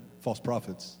 400 false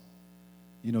prophets.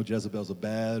 You know Jezebel's a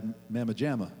bad mamma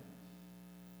jamma.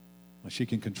 Well, she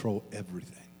can control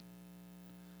everything.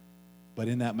 But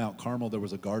in that Mount Carmel, there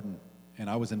was a garden, and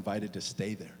I was invited to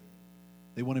stay there.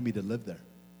 They wanted me to live there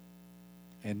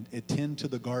and attend to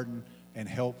the garden and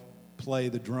help play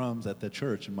the drums at the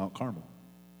church in Mount Carmel.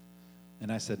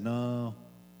 And I said, no,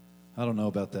 I don't know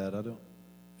about that. I don't.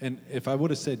 And if I would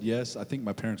have said yes, I think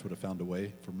my parents would have found a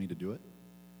way for me to do it.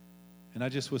 And I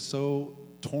just was so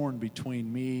torn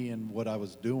between me and what I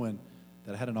was doing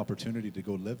that I had an opportunity to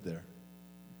go live there,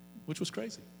 which was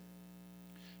crazy.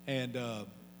 And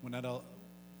when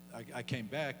I came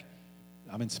back,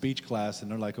 I'm in speech class,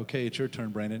 and they're like, okay, it's your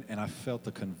turn, Branden. And I felt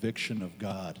the conviction of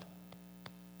God.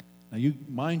 Now,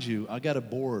 mind you, I got a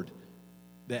board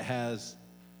that has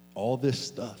all this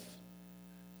stuff.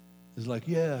 It's like,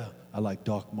 yeah, I like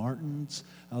Doc Martens,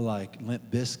 I like Limp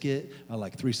Bizkit, I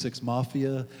like 3-6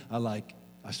 Mafia,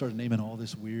 I started naming all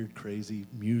this weird, crazy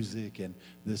music and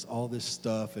all this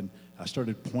stuff, and I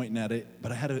started pointing at it,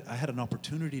 but I had an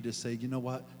opportunity to say, you know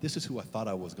what, this is who I thought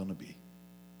I was going to be,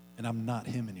 and I'm not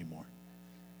him anymore.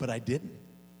 But I didn't,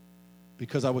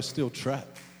 because I was still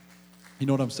trapped. You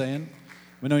know what I'm saying?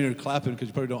 I know you're clapping because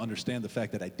you probably don't understand the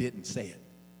fact that I didn't say it.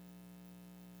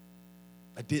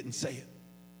 I didn't say it.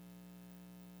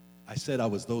 I said I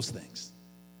was those things.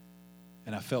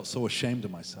 And I felt so ashamed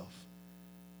of myself.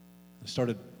 I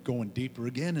started going deeper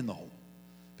again in the hole.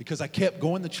 Because I kept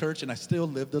going to church and I still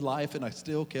lived the life and I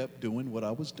still kept doing what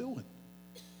I was doing.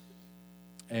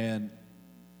 And,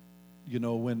 you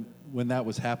know, when that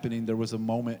was happening, there was a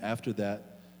moment after that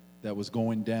was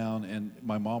going down, and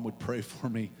my mom would pray for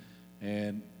me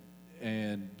and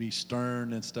be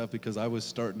stern and stuff, because I was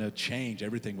starting to change.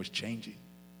 Everything was changing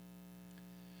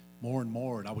more and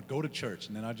more. And I would go to church,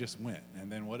 and then I just went,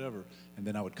 and then whatever. And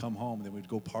then I would come home, and then we'd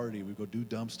go party. We'd go do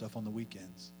dumb stuff on the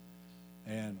weekends.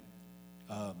 And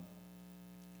I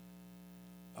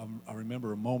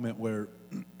remember a moment where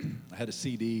I had a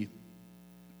CD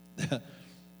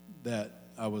that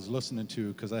I was listening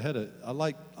to, because I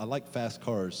like fast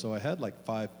cars, so I had like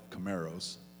 5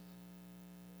 Camaros.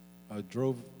 I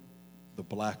drove the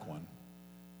black one,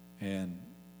 and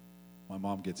my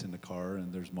mom gets in the car,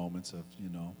 and there's moments of, you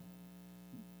know,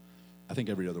 I think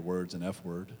every other word's an F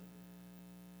word.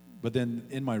 But then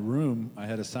in my room, I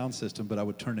had a sound system, but I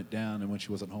would turn it down, and when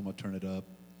she wasn't home, I'd turn it up.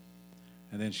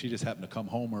 And then she just happened to come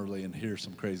home early and hear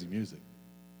some crazy music.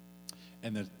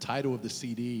 And the title of the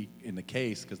CD in the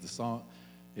case, because the song,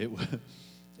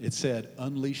 it said,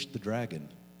 Unleash the Dragon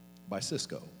by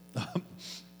Cisco.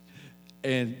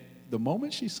 And the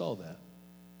moment she saw that,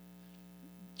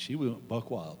 she went buck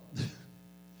wild.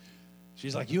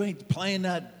 She's like, you ain't playing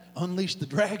that Unleash the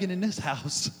Dragon in this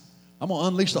house. I'm going to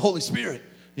unleash the Holy Spirit.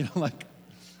 You know, like.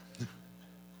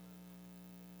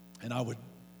 And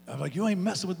I'm like, you ain't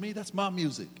messing with me. That's my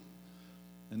music.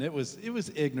 And it was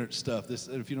ignorant stuff. This,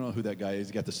 if you don't know who that guy is,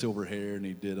 he got the silver hair, and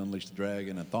he did Unleash the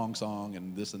Dragon and Thong Song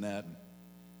and this and that.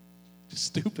 Just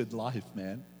stupid life,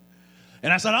 man.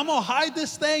 And I said, I'm gonna hide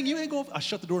this thing. You ain't gonna. I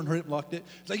shut the door and hurried up and locked it.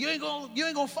 It's like, you ain't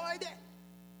gonna find it.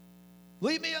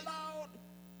 Leave me alone.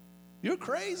 You're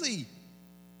crazy.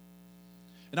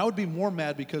 And I would be more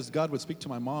mad because God would speak to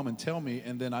my mom and tell me,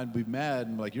 and then I'd be mad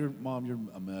and like, you're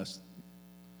a mess.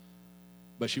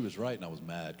 But she was right, and I was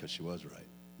mad because she was right.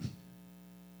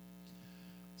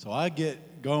 So I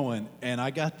get going, and I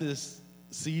got this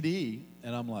CD,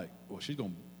 and I'm like, well, she's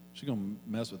gonna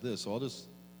mess with this, so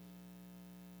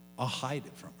I'll hide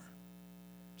it from her.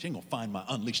 She ain't gonna find my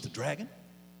Unleash the Dragon.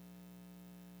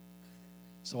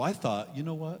 So I thought, you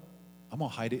know what? I'm gonna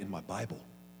hide it in my Bible.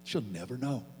 She'll never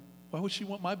know. Why would she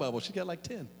want my Bible? She got like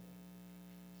 10.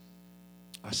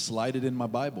 I slide it in my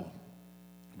Bible,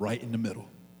 right in the middle.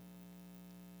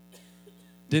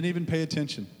 Didn't even pay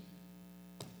attention.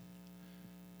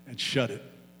 And shut it.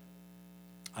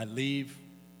 I leave,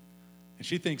 and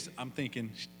she thinks I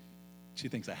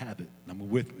have it. And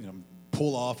I'm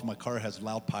pull off, and my car has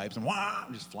loud pipes, and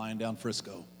I'm just flying down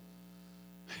Frisco.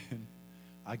 And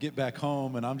I get back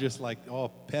home, and I'm just like all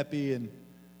peppy, and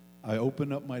I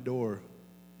open up my door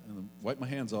and wipe my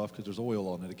hands off because there's oil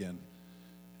on it again.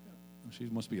 She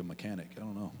must be a mechanic. I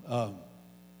don't know.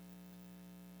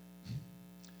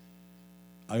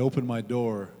 I open my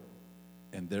door,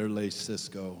 and there lay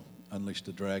Cisco, Unleash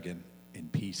the Dragon, in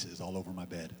pieces all over my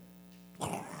bed.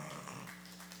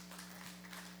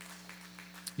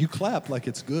 You clap like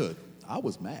it's good. I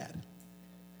was mad.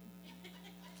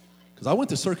 Because I went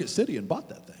to Circuit City and bought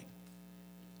that thing.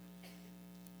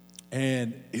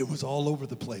 And it was all over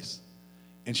the place.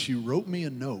 And she wrote me a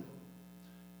note.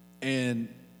 And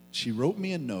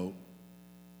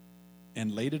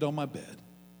laid it on my bed.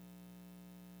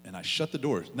 And I shut the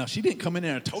door. Now, she didn't come in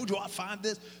there and I told you I'd find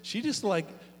this. She just like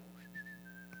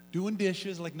doing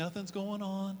dishes like nothing's going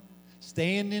on,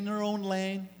 staying in her own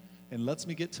lane, and lets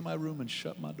me get to my room and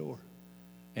shut my door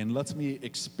and lets me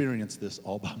experience this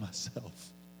all by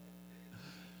myself.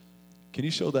 Can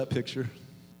you show that picture?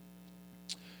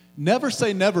 Never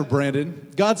say never,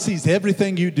 Brandon. God sees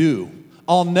everything you do.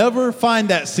 I'll never find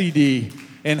that CD.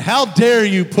 And how dare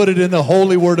you put it in the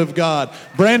holy word of God?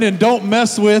 Brandon, don't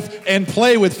mess with and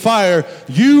play with fire.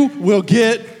 You will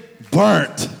get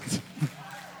burnt.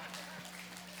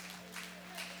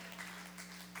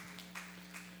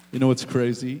 You know what's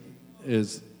crazy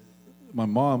is my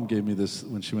mom gave me this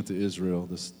when she went to Israel,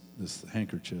 this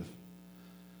handkerchief.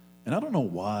 And I don't know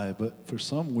why, but for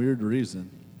some weird reason,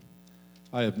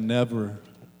 I have never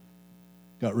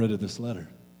got rid of this letter.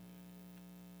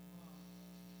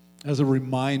 As a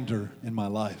reminder in my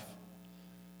life.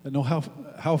 I know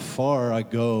how far I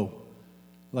go.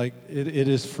 Like, it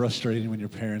is frustrating when your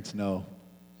parents know.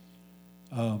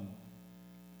 And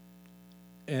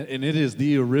it is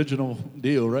the original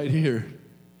deal right here.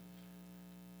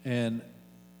 And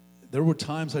there were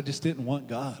times I just didn't want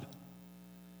God.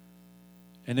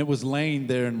 And it was laying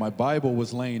there, and my Bible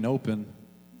was laying open.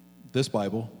 This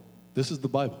Bible, this is the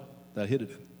Bible that I hid it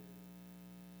in.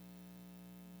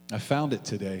 I found it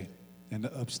today and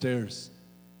upstairs.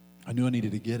 I knew I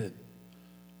needed to get it.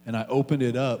 And I opened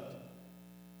it up,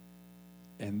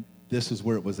 and this is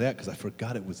where it was at because I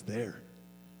forgot it was there.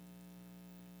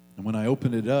 And when I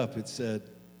opened it up, it said,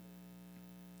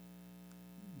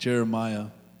 Jeremiah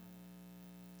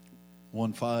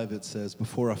 1:5, it says,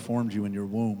 before I formed you in your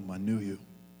womb, I knew you.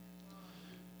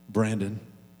 Branden,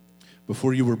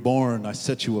 before you were born, I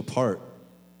set you apart,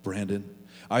 Branden.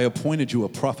 I appointed you a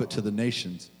prophet to the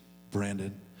nations,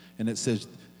 Branden. And it says,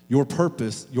 your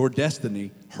purpose, your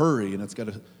destiny, hurry. And it's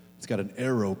got an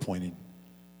arrow pointing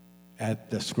at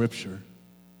the scripture.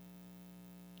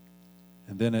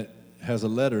 And then it has a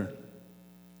letter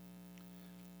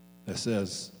that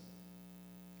says,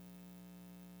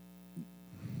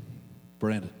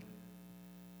 Branden,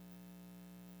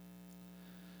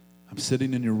 I'm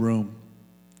sitting in your room.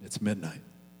 It's midnight,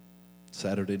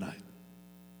 Saturday night.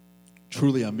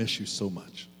 Truly, I miss you so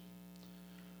much.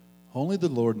 Only the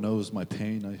Lord knows my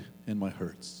pain and my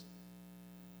hurts.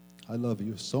 I love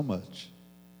you so much.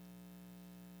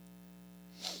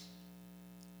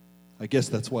 I guess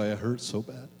that's why I hurt so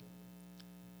bad.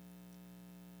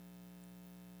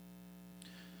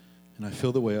 And I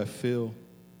feel the way I feel.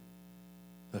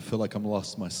 I feel like I'm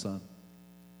lost my son.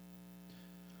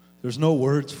 There's no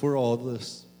words for all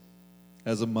this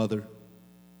as a mother.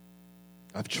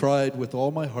 I've tried with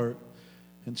all my heart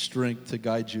and strength to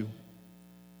guide you.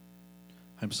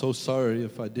 I'm so sorry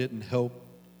if I didn't help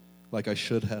like I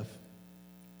should have.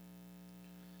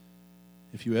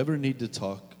 If you ever need to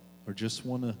talk or just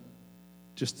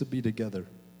to be together,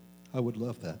 I would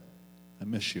love that. I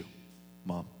miss you,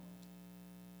 Mom.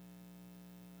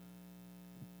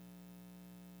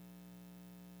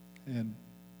 And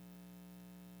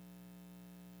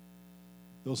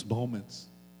those moments,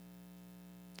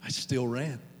 I still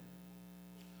ran,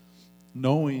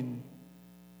 knowing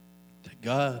that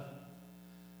God,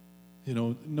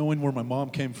 knowing where my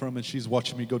mom came from, and she's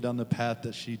watching me go down the path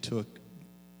that she took,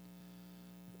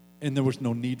 and there was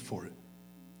no need for it.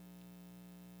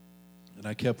 And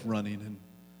I kept running, and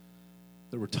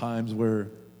there were times where,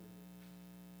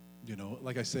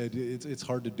 like I said, it's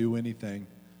hard to do anything.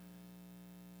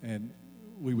 And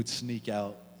we would sneak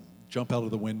out, jump out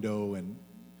of the window, and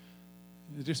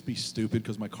it'd just be stupid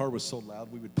because my car was so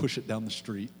loud, we would push it down the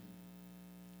street,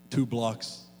 2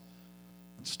 blocks,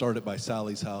 and start it by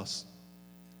Sally's house,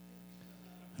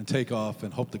 and take off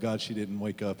and hope to God she didn't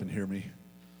wake up and hear me.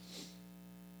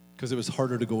 Because it was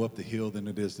harder to go up the hill than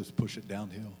it is to push it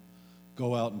downhill.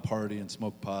 Go out and party and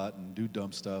smoke pot and do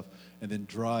dumb stuff, and then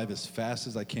drive as fast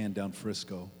as I can down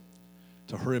Frisco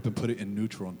to hurry up and put it in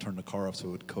neutral and turn the car off so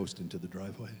it would coast into the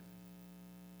driveway.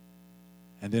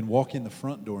 And then walk in the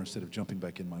front door instead of jumping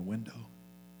back in my window.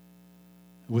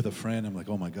 With a friend, I'm like,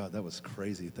 oh my God, that was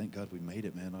crazy. Thank God we made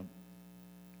it, man.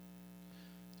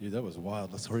 Dude, that was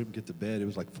wild. Let's hurry up and get to bed. It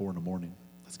was like 4 a.m.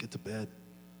 Let's get to bed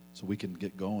so we can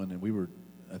get going. And we were,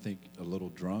 I think, a little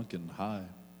drunk and high.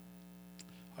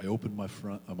 I opened my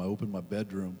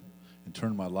bedroom and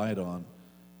turned my light on,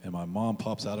 and my mom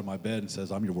pops out of my bed and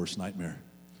says, I'm your worst nightmare.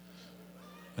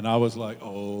 And I was like,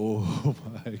 oh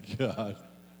my God.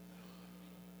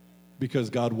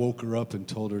 Because God woke her up and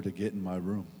told her to get in my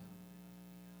room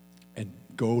and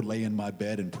go lay in my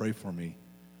bed and pray for me.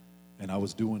 And I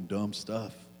was doing dumb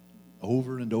stuff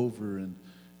over and over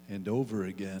and over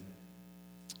again.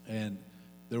 And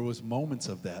there was moments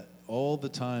of that all the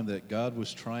time that God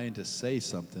was trying to say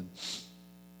something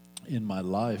in my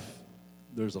life.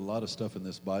 There's a lot of stuff in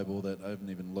this Bible that I haven't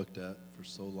even looked at for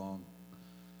so long.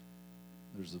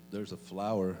 There's a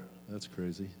flower. That's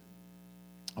crazy.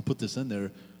 I'll put this in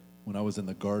there when I was in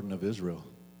the Garden of Israel,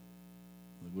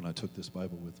 when I took this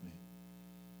Bible with me.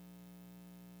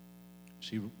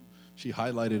 She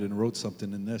highlighted and wrote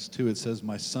something in this too. It says,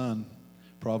 my son,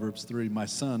 Proverbs 3, my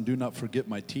son, do not forget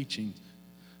my teaching,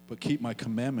 but keep my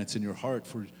commandments in your heart,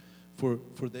 for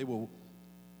they will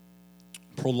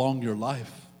prolong your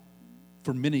life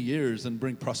for many years and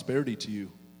bring prosperity to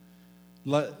you.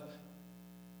 Let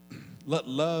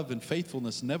love and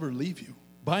faithfulness never leave you.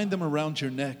 Bind them around your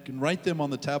neck and write them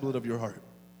on the tablet of your heart.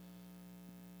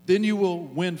 Then you will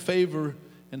win favor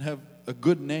and have a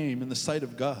good name in the sight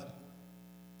of God.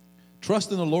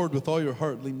 Trust in the Lord with all your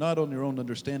heart. Lean not on your own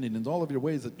understanding. In all of your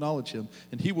ways acknowledge him,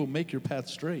 and he will make your path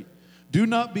straight. Do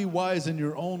not be wise in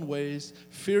your own ways.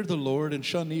 Fear the Lord and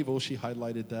shun evil. She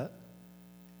highlighted that.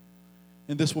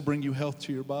 And this will bring you health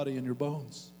to your body and your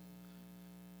bones.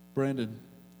 Branden,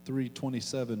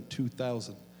 327,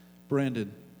 2000. Branden,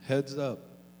 heads up,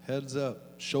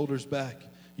 shoulders back.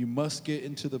 You must get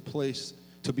into the place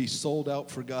to be sold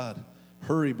out for God.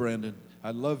 Hurry, Branden.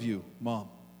 I love you, Mom.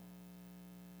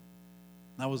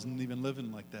 I wasn't even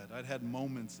living like that. I'd had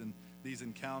moments in these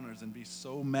encounters and be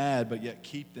so mad, but yet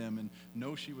keep them and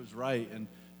know she was right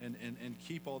and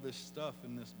keep all this stuff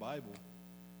in this Bible.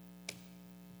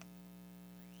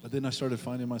 But then I started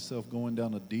finding myself going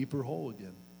down a deeper hole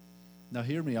again. Now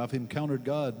hear me, I've encountered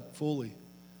God fully.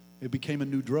 It became a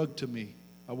new drug to me.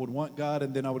 I would want God,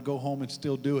 and then I would go home and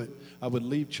still do it. I would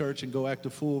leave church and go act a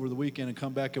fool over the weekend and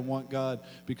come back and want God,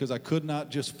 because I could not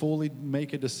just fully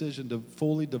make a decision to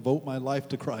fully devote my life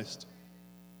to Christ.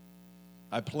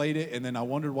 I played it, and then I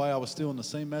wondered why I was still in the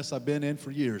same mess I've been in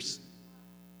for years.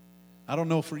 I don't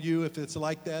know for you if it's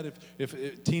like that,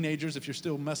 if teenagers, if you're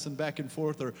still messing back and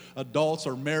forth, or adults,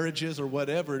 or marriages, or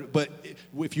whatever. But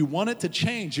if you want it to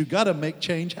change, you got to make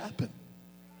change happen.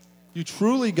 You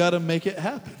truly got to make it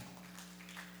happen.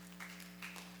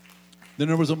 Then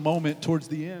there was a moment towards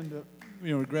the end,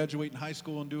 graduating high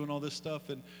school and doing all this stuff,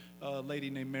 and a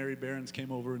lady named Mary Behrens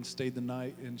came over and stayed the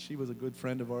night, and she was a good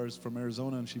friend of ours from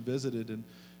Arizona, and she visited, and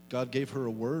God gave her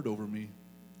a word over me.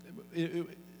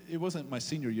 It wasn't my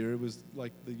senior year, it was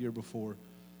like the year before.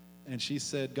 And she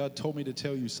said, God told me to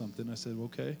tell you something. I said,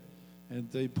 okay. And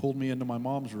they pulled me into my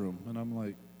mom's room, and I'm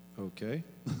like, okay.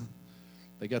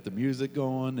 They got the music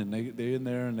going, and they in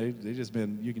there, and they just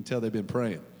been, you can tell they've been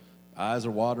praying. Eyes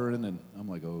are watering, and I'm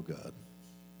like, oh, God.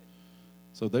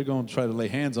 So they're going to try to lay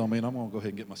hands on me, and I'm going to go ahead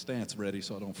and get my stance ready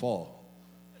so I don't fall.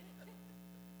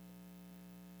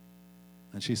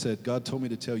 And she said, God told me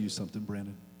to tell you something,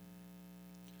 Branden.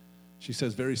 She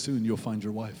says, very soon you'll find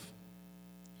your wife.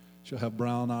 She'll have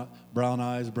brown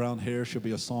eyes, brown hair. She'll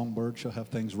be a songbird. She'll have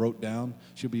things wrote down.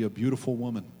 She'll be a beautiful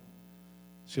woman.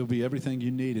 She'll be everything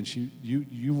you need, and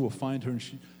you will find her,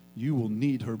 and you will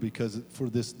need her, because for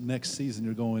this next season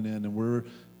you're going in, and where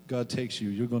God takes you,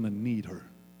 you're going to need her.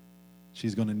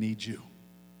 She's going to need you.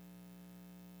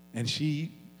 And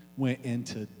she went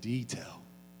into detail.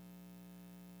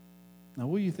 Now,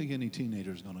 what do you think any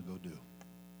teenager is going to go do?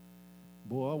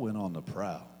 Boy, I went on the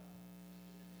prowl.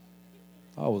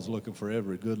 I was looking for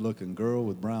every good-looking girl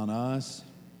with brown eyes.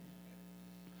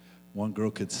 One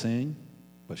girl could sing,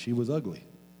 but she was ugly,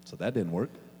 so that didn't work.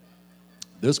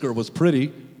 This girl was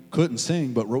pretty, couldn't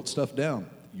sing, but wrote stuff down.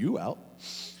 You out.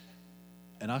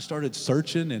 And I started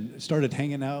searching and started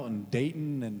hanging out and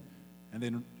dating, and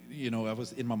then, I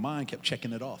was in my mind, kept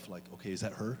checking it off, like, okay, is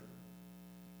that her?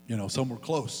 Some were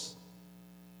close.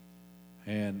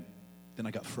 And then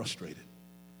I got frustrated.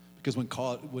 Because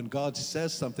when God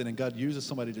says something and God uses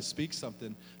somebody to speak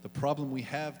something, the problem we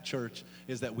have, church,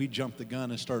 is that we jump the gun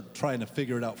and start trying to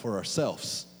figure it out for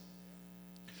ourselves.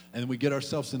 And we get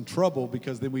ourselves in trouble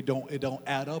because then it don't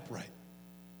add up right.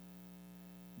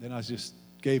 Then I just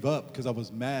gave up because I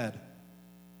was mad.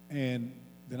 And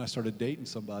then I started dating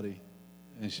somebody,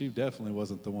 and she definitely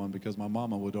wasn't the one, because my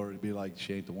mama would already be like,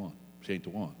 she ain't the one, she ain't the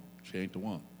one, she ain't the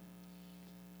one.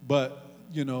 But,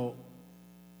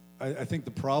 I think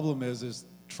the problem is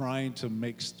trying to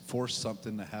force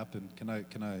something to happen. Can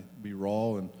I be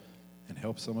raw and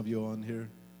help some of you on here?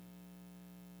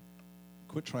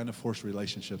 Quit trying to force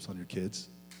relationships on your kids.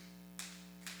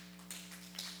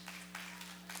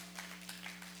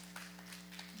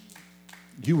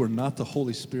 You are not the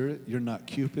Holy Spirit. You're not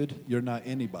Cupid. You're not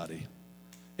anybody.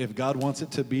 If God wants it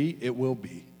to be, it will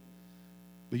be.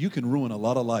 But you can ruin a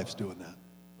lot of lives doing that.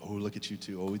 Oh, look at you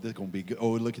two. Oh, they're going to be good.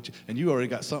 Oh, look at you. And you already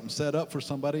got something set up for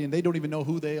somebody, and they don't even know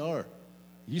who they are.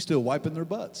 You still wiping their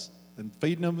butts and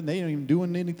feeding them, and they ain't even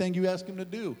doing anything you ask them to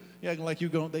do. You acting like they're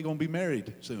going to be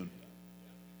married soon.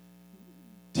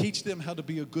 Teach them how to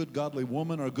be a good godly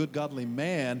woman or a good godly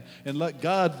man, and let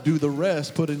God do the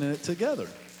rest, putting it together.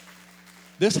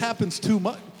 This happens too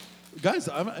much. Guys,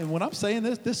 and when I'm saying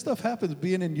this stuff happens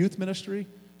being in youth ministry.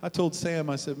 I told Sam,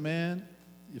 I said, man,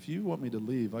 if you want me to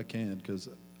leave, I can, because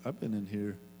I've been in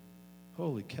here.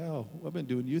 Holy cow, I've been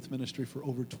doing youth ministry for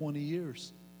over 20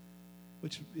 years,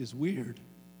 which is weird.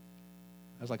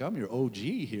 I was like, I'm your OG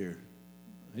here.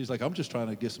 He's like, I'm just trying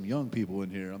to get some young people in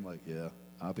here. I'm like, yeah,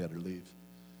 I better leave.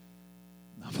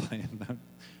 I'm playing.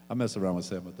 I mess around with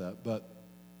Sam with that. But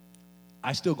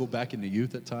I still go back into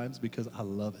youth at times because I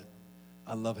love it.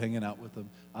 I love hanging out with them.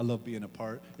 I love being a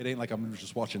part. It ain't like I'm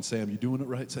just watching Sam. You doing it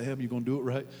right, Sam? You gonna do it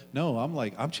right? No,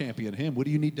 I'm championing him. What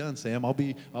do you need done, Sam? I'll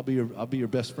be your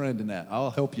best friend in that. I'll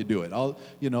help you do it.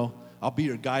 I'll be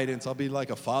your guidance. I'll be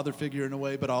like a father figure in a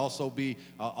way, but I'll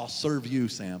serve you,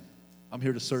 Sam. I'm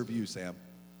here to serve you, Sam.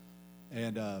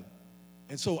 And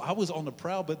so I was on the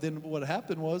prowl, but then what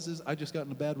happened is I just got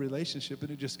in a bad relationship, and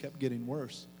it just kept getting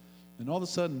worse. And all of a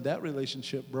sudden, that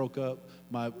relationship broke up.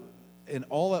 And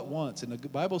all at once. And the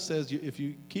Bible says if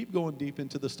you keep going deep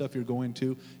into the stuff you're going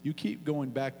to, you keep going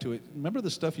back to it. Remember the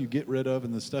stuff you get rid of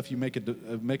and the stuff you make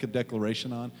a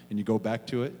declaration on and you go back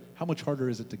to it? How much harder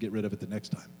is it to get rid of it the next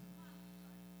time?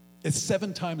 It's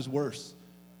 7 times worse.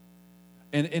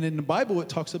 And in the Bible, it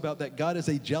talks about that God is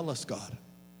a jealous God.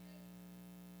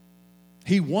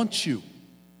 He wants you.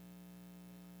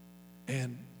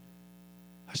 And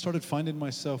I started finding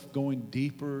myself going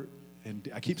deeper, and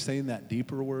I keep saying that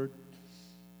deeper word.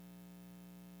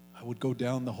 I would go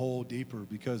down the hole deeper,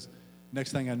 because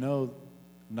next thing I know,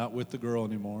 I'm not with the girl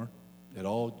anymore. It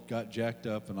all got jacked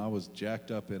up, and I was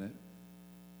jacked up in it.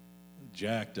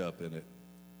 Jacked up in it.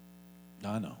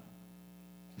 I know.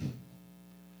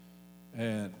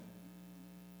 And,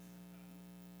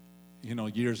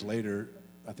 years later,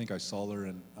 I think I saw her,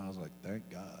 and I was like, thank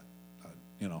God.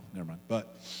 Never mind.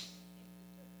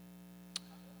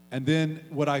 And then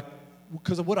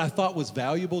because of what I thought was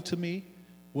valuable to me,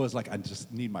 was like, I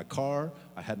just need my car.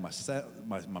 I had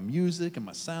my music and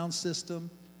my sound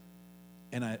system,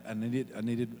 and I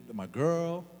needed my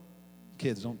girl.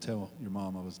 Kids, don't tell your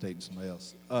mom I was dating somebody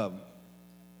else.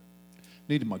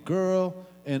 Needed my girl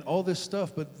and all this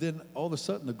stuff, but then all of a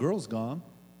sudden the girl's gone.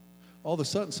 All of a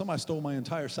sudden somebody stole my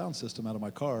entire sound system out of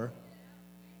my car.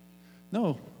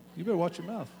 No, you better watch your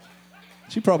mouth.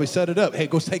 She probably set it up. Hey,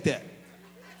 go take that.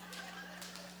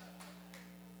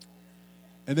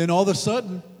 And then all of a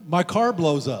sudden, my car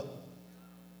blows up.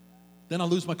 Then I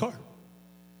lose my car.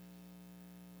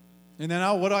 And then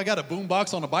I got a boom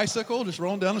box on a bicycle just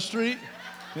rolling down the street?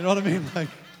 You know what I mean? Like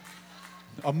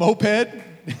a moped.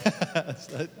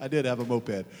 I did have a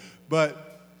moped. But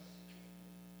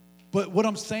what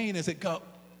I'm saying is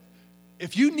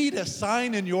if you need a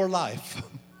sign in your life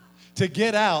to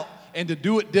get out and to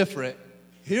do it different,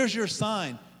 here's your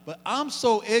sign. But I'm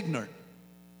so ignorant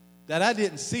that I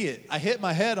didn't see it. I hit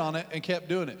my head on it and kept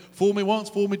doing it. Fool me once,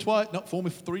 fool me twice. No, fool me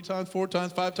 3 times, 4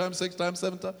 times, 5 times, 6 times,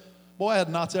 7 times. Boy, I had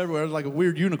knots everywhere. I was like a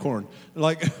weird unicorn.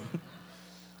 Like,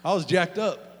 I was jacked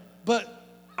up. But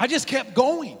I just kept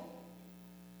going.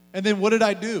 And then what did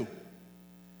I do?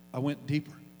 I went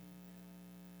deeper.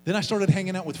 Then I started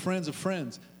hanging out with friends of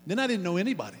friends. Then I didn't know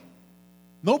anybody.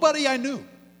 Nobody I knew.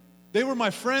 They were my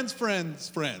friends'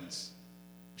 friends.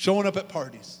 Showing up at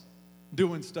parties.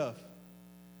 Doing stuff.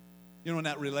 In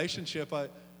that relationship,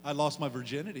 I lost my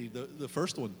virginity, the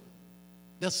first one.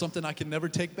 That's something I can never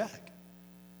take back.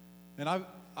 And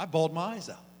I bawled my eyes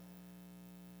out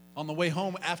on the way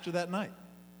home after that night,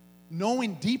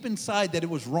 knowing deep inside that it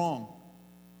was wrong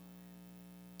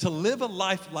to live a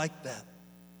life like that.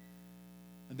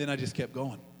 And then I just kept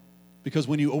going. Because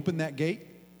when you open that gate,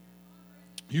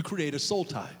 you create a soul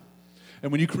tie.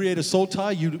 And when you create a soul tie,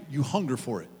 you hunger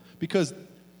for it. Because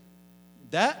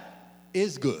that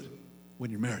is good. When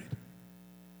you're married,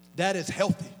 that is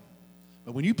healthy.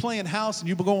 But when you playing house and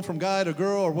you're going from guy to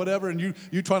girl or whatever, and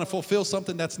you're trying to fulfill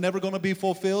something that's never going to be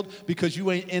fulfilled because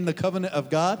you ain't in the covenant of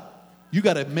God, you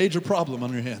got a major problem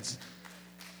on your hands.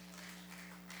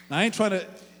 Now, I ain't trying to,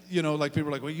 like people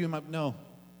are like, well, no.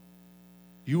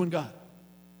 You and God.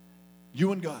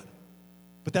 You and God.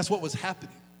 But that's what was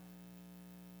happening.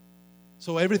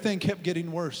 So everything kept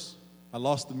getting worse. I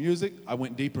lost the music. I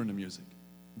went deeper into music.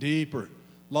 Deeper.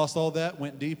 Lost all that,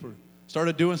 went deeper.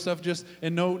 Started doing stuff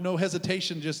and no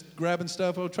hesitation, just grabbing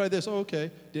stuff. Oh, try this. Oh, okay.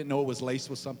 Didn't know it was laced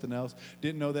with something else.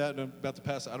 Didn't know that. About to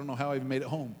pass. I don't know how I even made it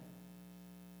home.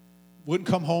 Wouldn't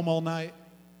come home all night.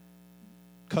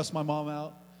 Cuss my mom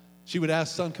out. She would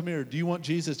ask, son, come here. Do you want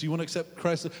Jesus? Do you want to accept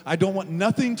Christ? I don't want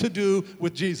nothing to do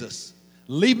with Jesus.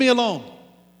 Leave me alone.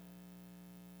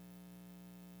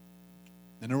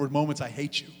 And there were moments, I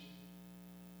hate you.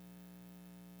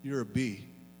 You're a B.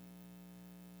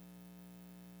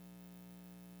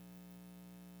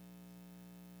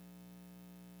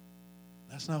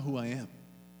 That's not who I am.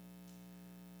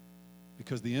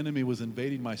 Because the enemy was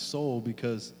invading my soul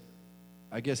because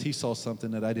I guess he saw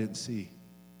something that I didn't see.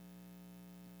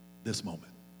 This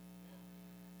moment.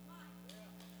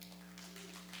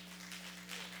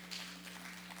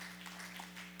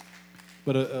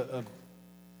 But a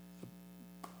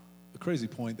crazy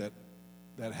point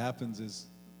that happens is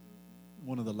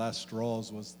one of the last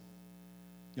straws was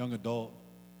young adult.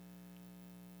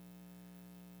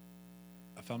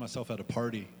 I found myself at a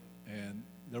party, and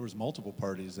there was multiple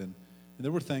parties, and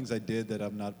there were things I did that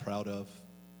I'm not proud of,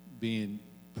 being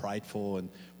prideful and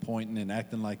pointing and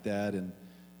acting like that, and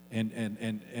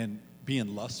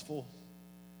being lustful.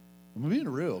 I'm being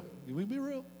real. Can we be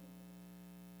real?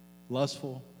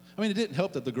 Lustful. I mean, it didn't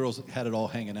help that the girls had it all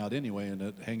hanging out anyway, and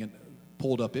it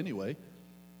pulled up anyway.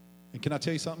 And can I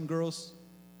tell you something, girls?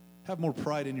 Have more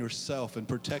pride in yourself and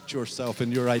protect yourself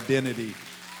and your identity.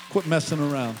 Quit messing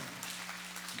around.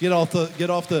 Get off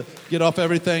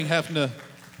everything, having to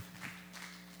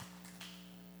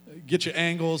get your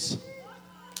angles.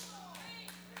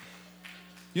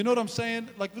 You know what I'm saying?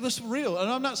 Like, this is real. And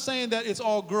I'm not saying that it's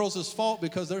all girls' fault,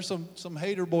 because there's some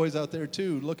hater boys out there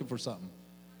too looking for something.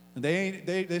 And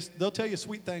they'll tell you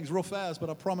sweet things real fast, but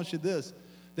I promise you this,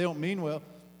 they don't mean well.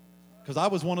 Because I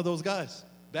was one of those guys.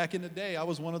 Back in the day, I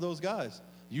was one of those guys.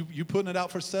 You putting it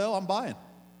out for sale, I'm buying.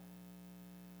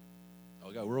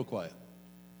 I got real quiet.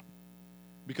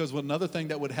 Because another thing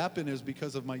that would happen is,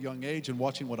 because of my young age and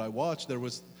watching what I watched, there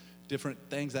was different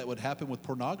things that would happen with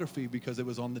pornography because it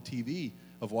was on the TV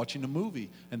of watching a movie.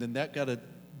 And then that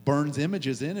burns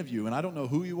images in of you. And I don't know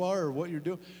who you are or what you're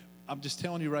doing. I'm just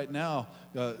telling you right now,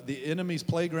 the enemy's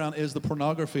playground is the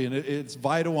pornography, and it's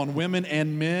vital on women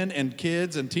and men and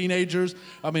kids and teenagers.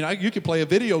 I mean, you could play a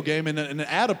video game and an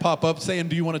ad will pop up saying,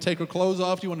 do you want to take her clothes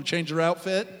off? Do you want to change her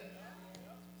outfit?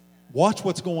 Watch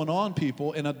what's going on,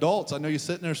 people, and adults. I know you're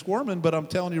sitting there squirming, but I'm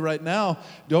telling you right now,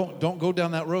 don't go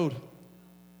down that road.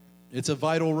 It's a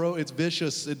vital road. It's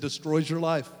vicious. It destroys your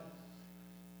life.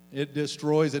 It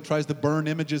tries to burn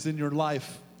images in your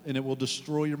life, and it will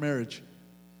destroy your marriage.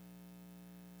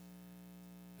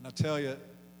 And I tell you,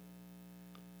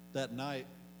 that night,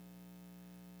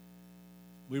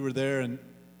 we were there, and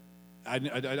I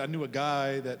knew a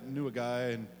guy that knew a guy,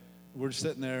 and we're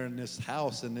sitting there in this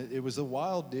house, and it was a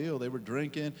wild deal. They were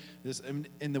drinking.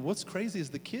 What's crazy is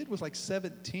the kid was like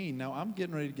 17. Now, I'm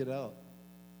getting ready to get out.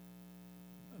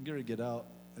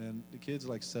 And the kid's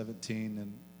like 17,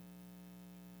 and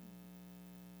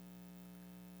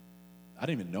I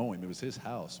didn't even know him. It was his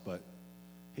house, but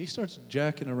he starts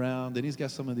jacking around. Then he's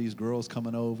got some of these girls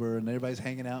coming over, and everybody's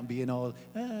hanging out and being all,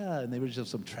 and they were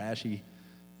just some trashy,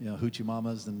 hoochie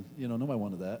mamas, and, nobody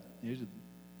wanted that. You should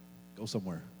go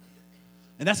somewhere.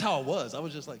 And that's how I was. I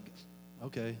was just like,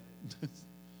 okay.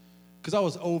 Because I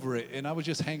was over it, and I was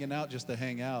just hanging out just to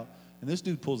hang out. And this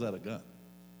dude pulls out a gun.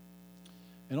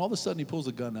 And all of a sudden, he pulls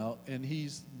a gun out, and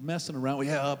he's messing around. Well,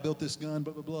 yeah, I built this gun,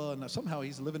 blah, blah, blah. And somehow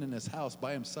he's living in his house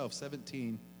by himself,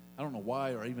 17. I don't know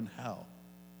why or even how.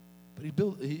 But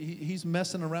he's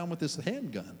messing around with this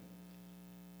handgun.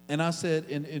 And I said,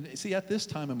 and see, at this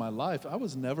time in my life, I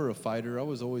was never a fighter. I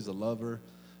was always a lover.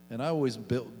 And I always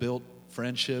built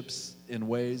friendships in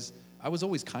ways. I was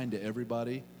always kind to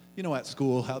everybody. At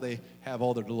school, how they have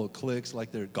all their little cliques,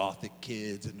 like they're gothic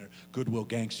kids and they're Goodwill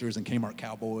gangsters and Kmart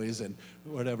cowboys and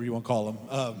whatever you want to call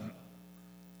them.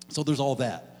 So there's all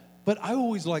that. But I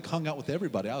always hung out with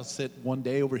everybody. I would sit one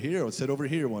day over here. I would sit over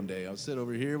here one day. I would sit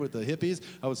over here with the hippies.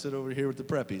 I would sit over here with the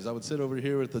preppies. I would sit over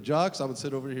here with the jocks. I would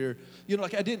sit over here.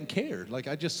 I didn't care.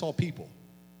 I just saw people.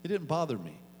 It didn't bother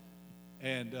me.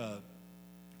 And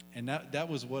that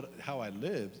was how I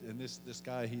lived. And this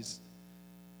guy, he's,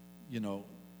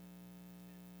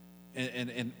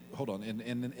 and hold on,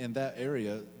 in that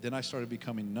area, then I started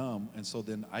becoming numb, and so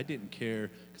then I didn't care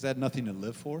because I had nothing to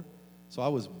live for. So I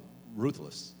was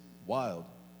ruthless, wild.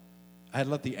 I had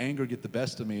let the anger get the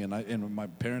best of me, and my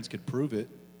parents could prove it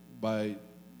by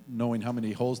knowing how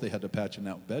many holes they had to patch in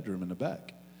that bedroom in the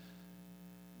back.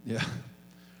 Yeah.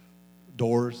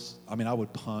 Doors. I mean, I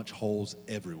would punch holes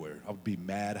everywhere. I would be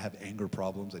mad, have anger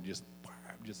problems, and just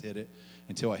hit it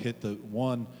until I hit the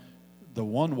one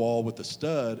wall with the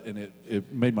stud, and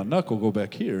it made my knuckle go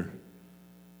back here.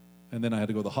 And then I had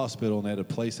to go to the hospital, and they had to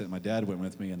place it. My dad went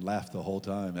with me and laughed the whole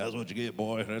time. That's what you get,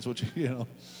 boy. That's what you.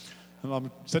 And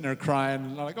I'm sitting there crying,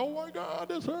 and I'm like, oh, my God,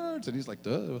 this hurts. And he's like,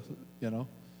 duh, now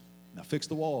fix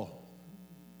the wall.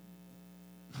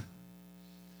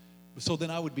 So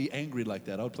then I would be angry like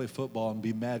that. I would play football and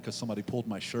be mad because somebody pulled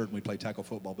my shirt, and we'd play tackle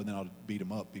football, but then I would beat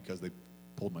them up because they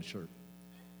pulled my shirt.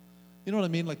 You know what I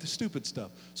mean? Like the stupid stuff.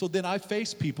 So then I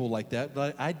faced people like that,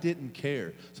 but I didn't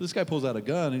care. So this guy pulls out a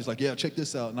gun, and he's like, yeah, check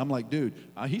this out. And I'm like, dude,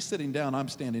 he's sitting down, I'm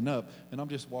standing up, and I'm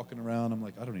just walking around. I'm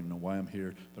like, I don't even know why I'm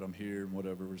here, but I'm here and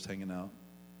whatever, we're just hanging out.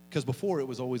 Because before it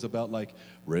was always about like,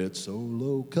 red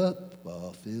Solo cup,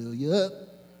 I'll fill you up.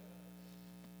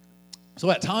 So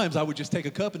at times I would just take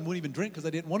a cup and wouldn't even drink because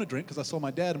I didn't want to drink because I saw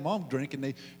my dad and mom drink and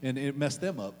it messed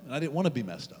them up. And I didn't want to be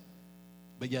messed up.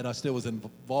 But yet I still was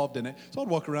involved in it. So I'd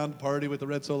walk around the party with a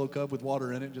red Solo cup with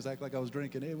water in it and just act like I was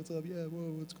drinking. Hey, what's up? Yeah,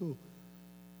 whoa, it's cool.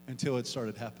 Until it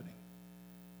started happening.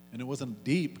 And it wasn't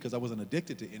deep because I wasn't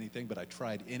addicted to anything, but I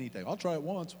tried anything. I'll try it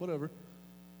once, whatever.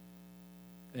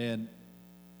 And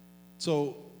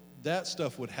so that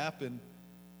stuff would happen.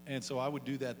 And so I would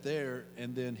do that there,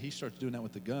 and then he starts doing that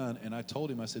with the gun. And I told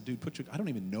him, I said, dude, I don't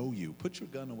even know you. Put your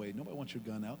gun away. Nobody wants your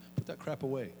gun out. Put that crap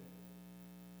away.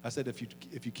 I said, if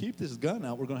you keep this gun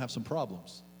out, we're going to have some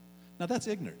problems. Now, that's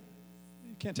ignorant.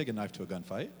 You can't take a knife to a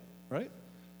gunfight, right?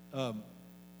 And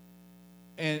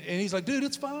he's like, dude,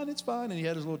 it's fine. And he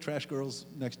had his little trash girls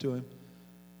next to him.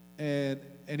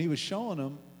 And he was showing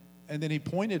them, and then he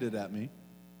pointed it at me.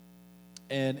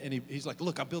 And he's like,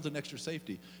 look, I built an extra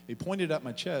safety. He pointed at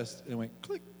my chest and went,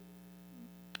 click.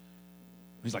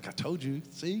 He's like, I told you,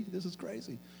 see, this is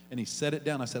crazy. And he set it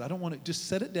down. I said, I don't want to, just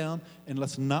set it down and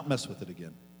let's not mess with it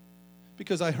again.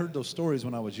 Because I heard those stories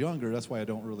when I was younger. That's why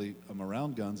I'm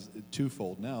around guns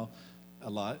twofold now a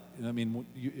lot. And I mean,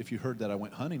 if you heard that I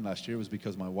went hunting last year, it was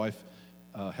because my wife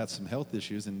had some health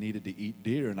issues and needed to eat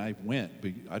deer, and I went.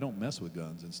 But I don't mess with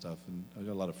guns and stuff, and I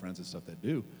got a lot of friends and stuff that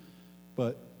do.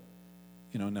 But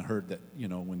and I heard that,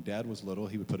 when Dad was little,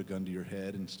 he would put a gun to your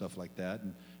head and stuff like that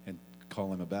and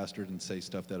call him a bastard and say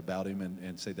stuff that about him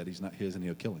and say that he's not his and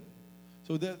he'll kill him.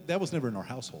 So that was never in our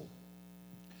household.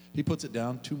 He puts it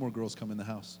down. 2 more girls come in the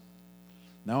house.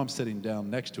 Now I'm sitting down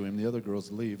next to him. The other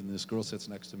girls leave, and this girl sits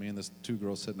next to me, and this 2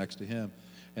 girls sit next to him.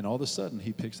 And all of a sudden,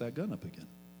 he picks that gun up again.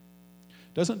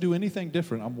 Doesn't do anything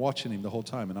different. I'm watching him the whole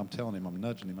time, and I'm telling him, I'm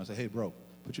nudging him. I say, hey, bro,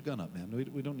 put your gun up, man.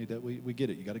 We don't need that. We get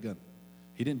it. You got a gun.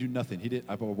 He didn't do nothing.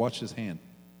 I watched his hand.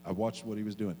 I watched what he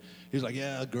was doing. He's like,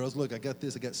 yeah, girls, look, I got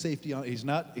this. I got safety on it. He's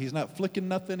not flicking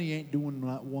nothing. He ain't doing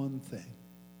not one thing.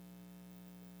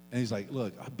 And he's like,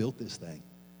 look, I built this thing.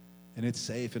 And it's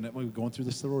safe. And we're going through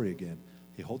the story again.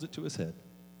 He holds it to his head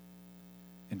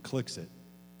and clicks it,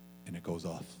 and it goes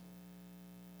off.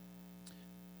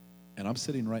 And I'm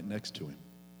sitting right next to him.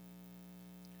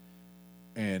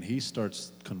 And he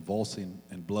starts convulsing,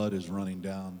 and blood is running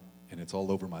down, and it's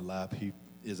all over my lap. He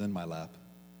is in my lap.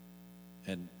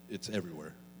 And it's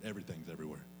everywhere. Everything's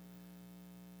everywhere.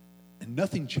 And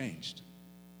nothing changed.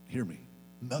 Hear me.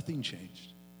 Nothing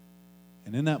changed.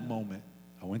 And in that moment,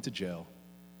 I went to jail.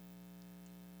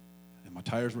 And my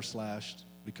tires were slashed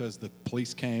because the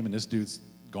police came and this dude's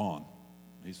gone.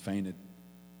 He's fainted.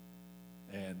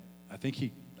 And I think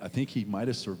he might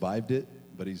have survived it,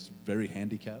 but he's very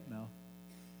handicapped now.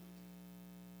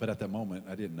 But at that moment,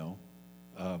 I didn't know.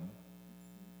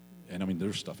 And I mean,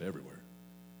 there's stuff everywhere.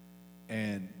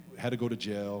 And had to go to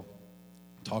jail,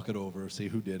 talk it over, see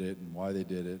who did it and why they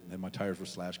did it. And my tires were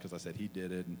slashed because I said he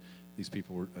did it, and these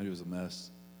people it was a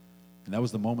mess. And that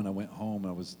was the moment I went home.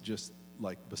 I was just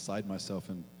like beside myself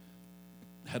and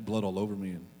had blood all over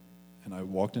me. And I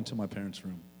walked into my parents'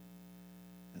 room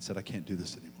and said, I can't do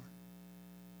this anymore.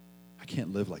 I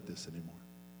can't live like this anymore.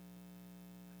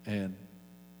 And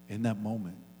in that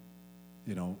moment,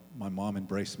 my mom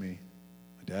embraced me,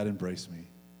 my dad embraced me,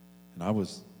 and I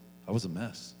was a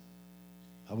mess.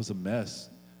 I was a mess,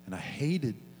 and I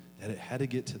hated that it had to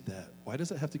get to that. Why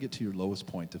does it have to get to your lowest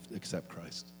point to accept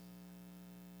Christ?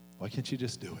 Why can't you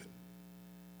just do it?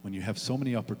 When you have so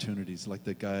many opportunities, like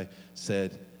the guy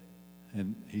said,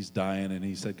 and he's dying, and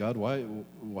he said, God, why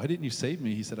didn't you save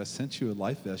me? He said, I sent you a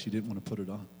life vest, you didn't want to put it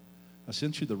on. I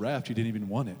sent you the raft, you didn't even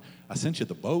want it. I sent you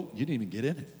the boat, you didn't even get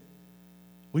in it.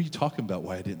 What are you talking about,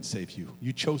 why I didn't save you?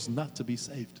 You chose not to be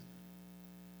saved.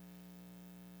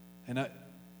 And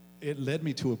it led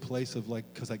me to a place of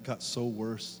because I got so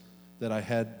worse that I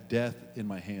had death in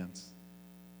my hands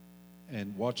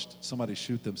and watched somebody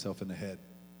shoot themselves in the head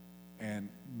and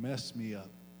messed me up.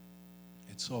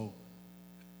 And so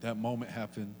that moment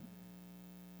happened,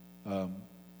 and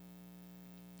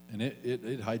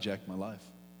it hijacked my life.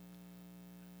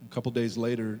 A couple days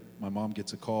later, my mom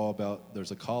gets a call about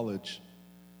there's a college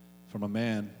from a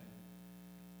man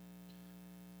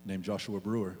named Joshua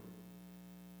Brewer,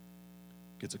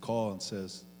 gets a call and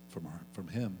says from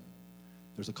him,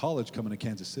 there's a college coming to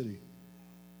Kansas City,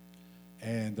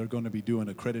 and they're going to be doing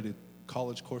accredited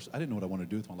college course. I didn't know what I wanted to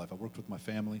do with my life. I worked with my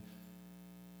family.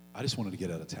 I just wanted to get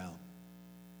out of town.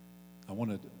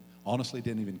 Honestly,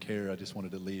 didn't even care. I just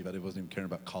wanted to leave. I wasn't even caring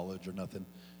about college or nothing.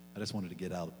 I just wanted to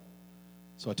get out.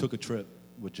 So I took a trip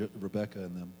with Rebecca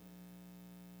and them,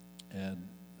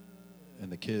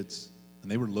 and the kids. And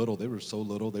they were little. They were so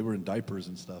little. They were in diapers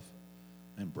and stuff.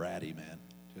 And bratty, man,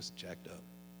 just jacked up.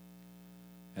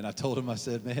 And I told him, I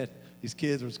said, man, these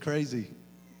kids was crazy.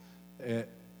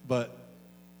 But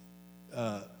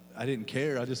I didn't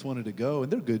care. I just wanted to go.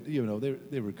 And they're good. You know,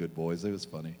 they were good boys. It was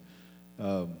funny.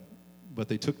 But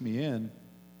they took me in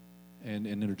and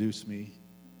introduced me.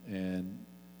 And,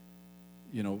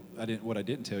 you know, what I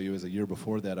didn't tell you is a year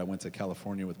before that, I went to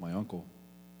California with my uncle.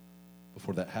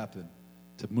 Before that happened,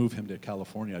 to move him to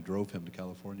California, I drove him to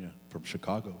California from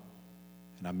Chicago.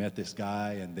 And I met this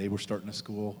guy, and they were starting a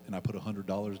school, and I put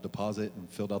 $100 deposit and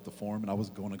filled out the form, and I was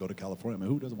going to go to California. I mean,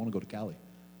 who doesn't want to go to Cali?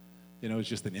 You know, it's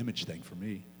just an image thing for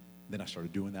me. Then I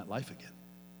started doing that life again.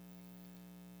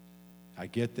 I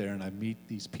get there, and I meet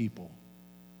these people.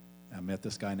 I met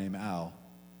this guy named Al,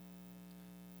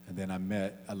 and then I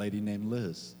met a lady named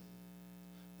Liz.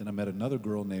 Then I met another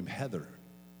girl named Heather.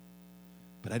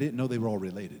 But I didn't know they were all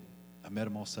related. I met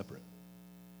them all separate.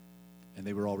 And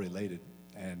they were all related.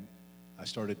 And I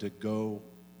started to go,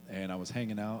 and I was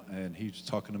hanging out, and he was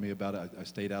talking to me about it. I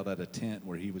stayed out at a tent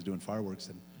where he was doing fireworks,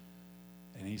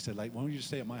 and he said, like, why don't you just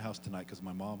stay at my house tonight? Because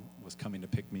my mom was coming to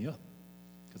pick me up.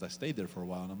 Because I stayed there for a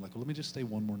while, and I'm like, well, let me just stay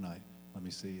one more night. Let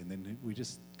me see. And then we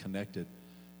just connected.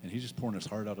 And he's just pouring his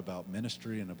heart out about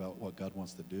ministry and about what God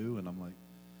wants to do. And I'm like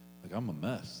I'm a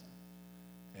mess.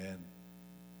 And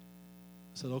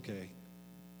I said, okay.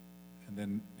 And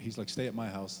then he's like, stay at my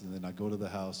house. And then I go to the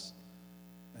house,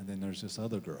 and then there's this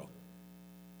other girl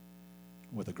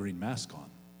with a green mask on,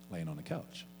 laying on the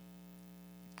couch.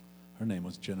 Her name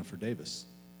was Jennifer Davis.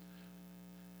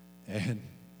 And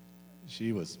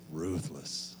she was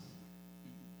ruthless.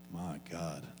 My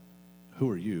God. Who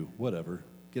are you? Whatever.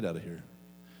 Get out of here.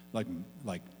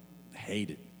 Like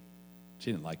hated.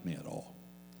 She didn't like me at all.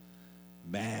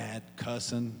 Mad,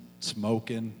 cussing,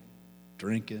 smoking,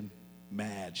 drinking,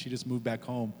 mad. She just moved back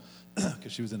home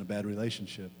because she was in a bad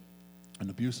relationship, an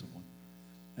abusive one.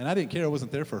 And I didn't care. I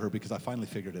wasn't there for her because I finally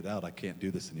figured it out. I can't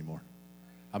do this anymore.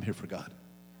 I'm here for God.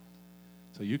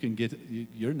 So you can get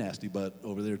your nasty butt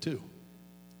over there too,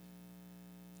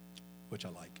 which I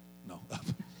like. No.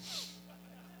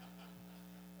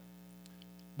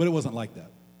 But it wasn't like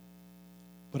that.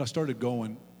 But I started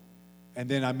going, and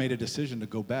then I made a decision to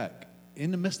go back.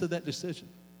 In the midst of that decision,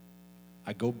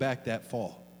 I go back that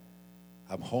fall.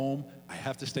 I'm home. I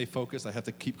have to stay focused. I have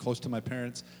to keep close to my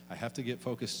parents. I have to get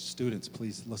focused. Students,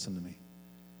 please listen to me.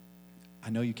 I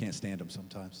know you can't stand them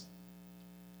sometimes,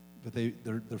 but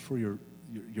they're for your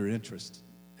interest,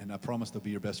 and I promise they'll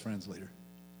be your best friends later.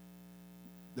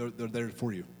 They're there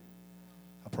for you.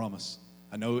 I promise.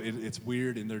 I know it's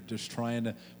weird, and they're just trying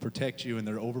to protect you, and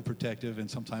they're overprotective,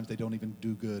 and sometimes they don't even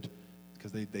do good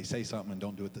because they say something and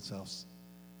don't do it themselves.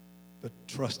 But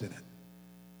trust in it.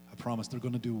 I promise they're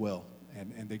going to do well,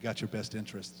 and they got your best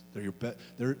interest.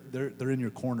 They're in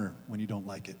your corner when you don't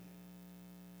like it.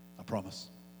 I promise.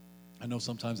 I know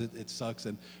sometimes it sucks,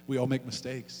 and we all make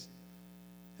mistakes.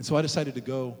 And so I decided to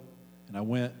go, and I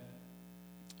went,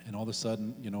 and all of a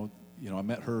sudden, you know, I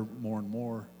met her more and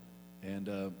more,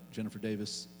 and Jennifer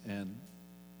Davis, and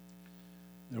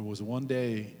there was one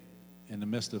day in the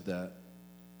midst of that,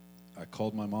 I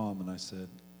called my mom, and I said,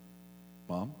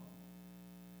 Mom,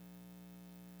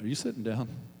 are you sitting down?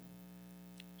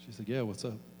 She said, yeah, what's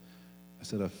up? I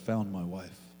said, I found my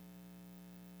wife.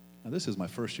 Now, this is my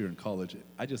first year in college.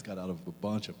 I just got out of a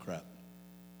bunch of crap,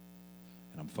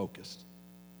 and I'm focused.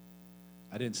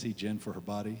 I didn't see Jen for her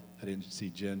body. I didn't see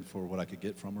Jen for what I could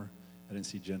get from her. I didn't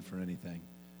see Jen for anything.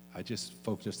 I just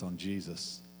focused on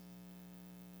Jesus.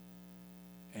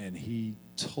 And he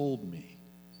told me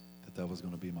that was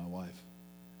going to be my wife.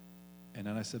 And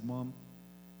then I said, Mom,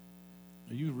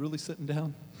 are you really sitting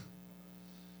down?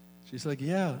 She's like,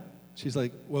 yeah. She's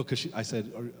like, well, because I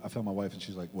said, I found my wife, and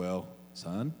she's like, well,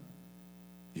 son,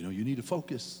 you need to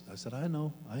focus. I said, I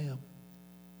know, I am.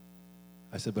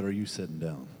 I said, but are you sitting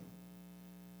down?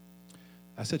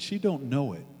 I said, she don't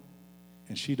know it,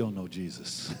 and she don't know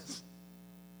Jesus.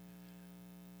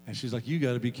 And she's like, you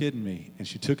got to be kidding me. And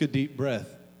she took a deep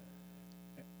breath,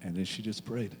 and then she just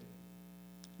prayed.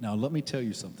 Now, let me tell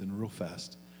you something real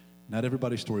fast. Not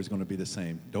everybody's story is going to be the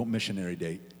same. Don't missionary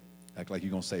date. Act like you're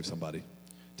going to save somebody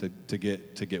to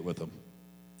get with them.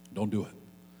 Don't do it.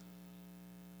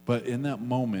 But in that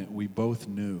moment, we both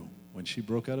knew when she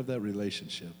broke out of that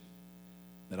relationship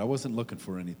that I wasn't looking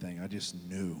for anything. I just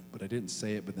knew. But I didn't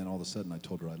say it, but then all of a sudden I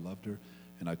told her I loved her.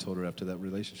 And I told her after that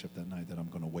relationship that night that I'm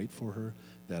going to wait for her,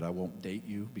 that I won't date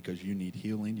you because you need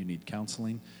healing, you need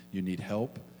counseling, you need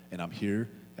help, and I'm here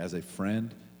as a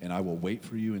friend, and I will wait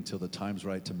for you until the time's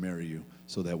right to marry you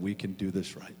so that we can do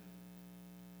this right.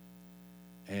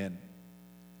 And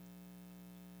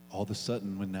all of a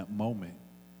sudden, in that moment,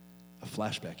 a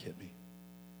flashback hit me.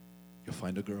 You'll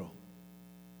find a girl.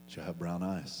 She'll have brown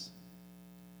eyes.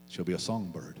 She'll be a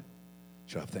songbird.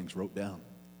 She'll have things wrote down.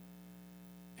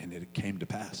 And it came to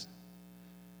pass.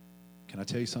 Can I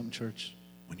tell you something, church?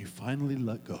 When you finally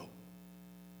let go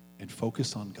and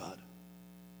focus on God,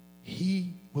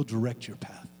 He will direct your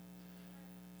path.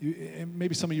 And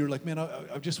maybe some of you are like, man,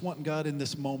 I just want God in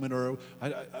this moment, or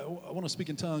I want to speak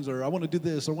in tongues, or I want to do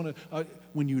this, or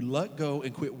when you let go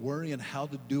and quit worrying how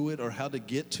to do it or how to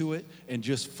get to it and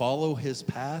just follow His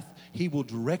path, He will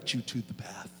direct you to the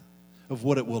path of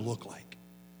what it will look like.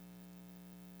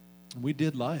 And we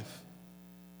did life.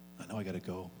 I know I got to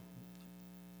go.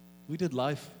 We did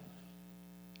life.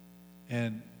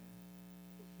 And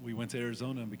we went to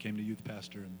Arizona and became the youth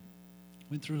pastor and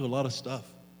went through a lot of stuff.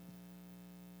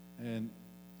 And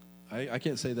I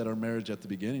can't say that our marriage at the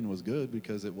beginning was good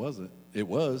because it wasn't. It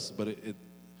was, but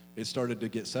it started to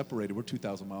get separated. We're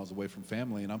 2,000 miles away from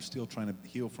family, and I'm still trying to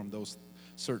heal from those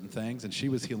certain things, and she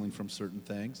was healing from certain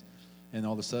things. And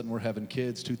all of a sudden, we're having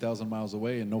kids 2,000 miles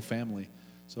away and no family.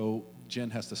 So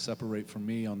Jen has to separate from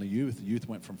me on the youth. The youth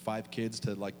went from 5 kids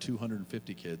to like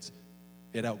 250 kids.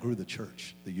 It outgrew the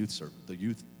church, the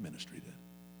youth ministry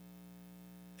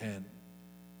did.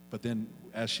 But then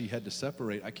as she had to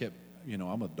separate, I kept,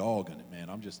 I'm a dog in it, man.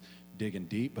 I'm just digging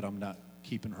deep, but I'm not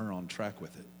keeping her on track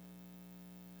with it.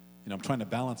 I'm trying to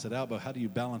balance it out, but how do you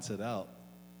balance it out?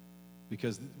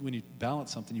 Because when you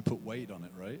balance something, you put weight on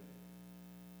it, right?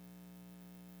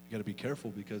 You got to be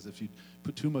careful because if you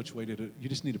put too much weight in it, you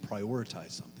just need to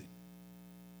prioritize something.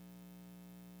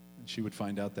 And she would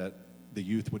find out that the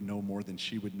youth would know more than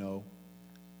she would know.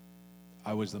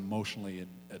 I was emotionally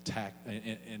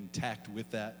intact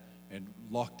with that and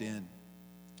locked in.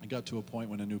 I got to a point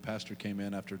when a new pastor came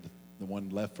in after the one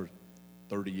left for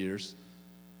 30 years.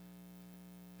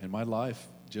 And my life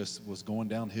just was going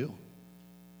downhill.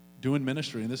 Doing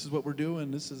ministry, and this is what we're doing,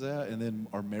 this is that. And then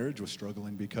our marriage was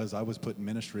struggling because I was putting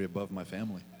ministry above my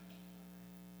family.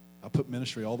 I put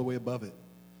ministry all the way above it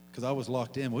because I was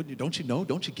locked in. Wouldn't you? Don't you know?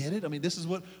 Don't you get it? I mean, this is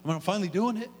what, I'm finally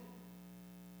doing it.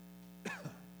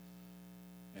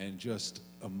 And just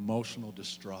emotional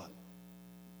distraught.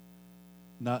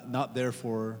 Not there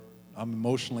for her. I'm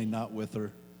emotionally not with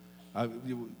her.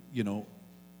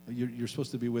 You're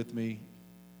supposed to be with me,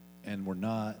 and we're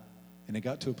not. And it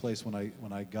got to a place when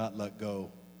I got let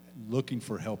go, looking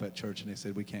for help at church, and they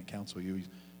said, we can't counsel you.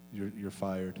 You're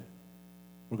fired.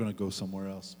 We're going to go somewhere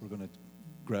else. We're going to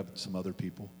grab some other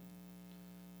people.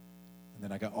 And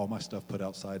then I got all my stuff put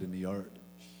outside in the yard.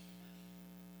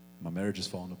 My marriage is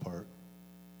falling apart.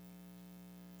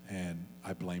 And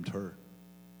I blamed her.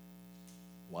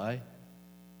 Why?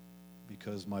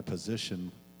 Because my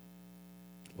position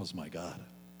was my God.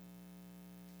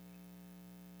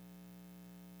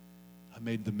 I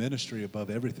made the ministry above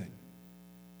everything.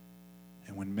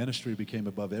 And when ministry became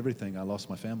above everything, I lost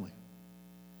my family.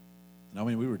 And I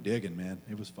mean, we were digging, man.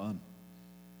 It was fun.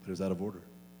 But it was out of order.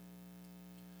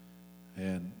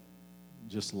 And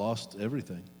just lost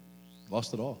everything.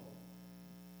 Lost it all.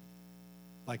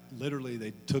 Like literally,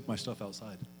 they took my stuff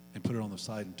outside and put it on the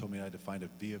side and told me I had to find a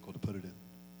vehicle to put it in.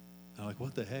 And I'm like,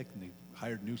 what the heck? And they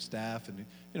hired new staff, and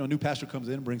a new pastor comes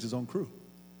in and brings his own crew.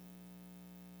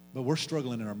 But we're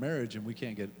struggling in our marriage, and we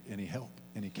can't get any help,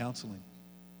 any counseling.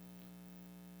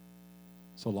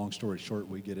 So long story short,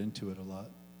 we get into it a lot,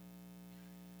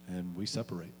 and we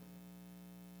separate.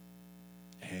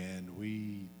 And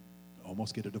we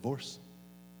almost get a divorce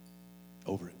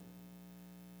over it.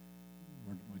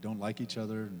 We don't like each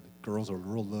other, and the girls are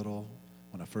real little.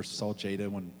 When I first saw Jada,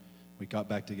 when we got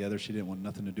back together, she didn't want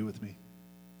nothing to do with me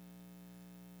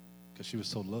because she was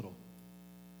so little.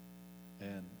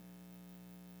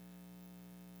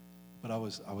 But I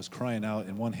was crying out.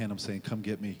 In one hand, I'm saying, come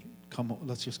get me. Come,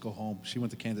 let's just go home. She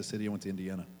went to Kansas City. I went to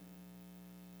Indiana.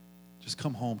 Just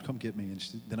come home. Come get me.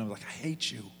 And then I was like, I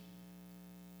hate you.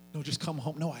 No, just come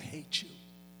home. No, I hate you.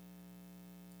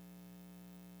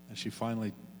 And she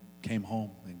finally came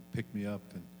home and picked me up.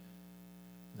 And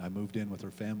I moved in with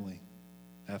her family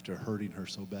after hurting her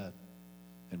so bad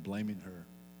and blaming her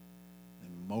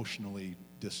and emotionally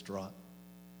distraught.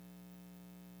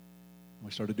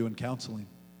 We started doing counseling.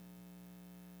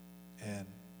 And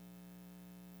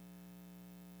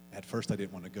at first I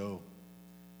didn't want to go,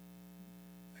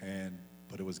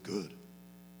 but it was good.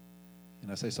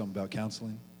 And I say something about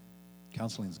counseling.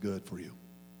 Counseling's good for you.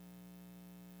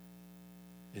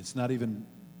 It's not even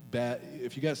bad.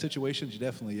 If you got situations, you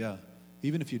definitely, yeah.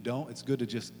 Even if you don't, it's good to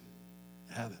just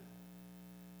have it.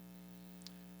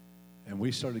 And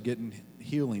we started getting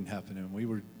healing happening. We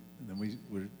were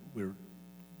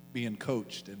being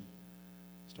coached and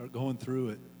start going through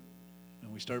it.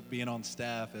 And we start being on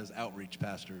staff as outreach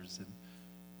pastors.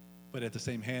 But at the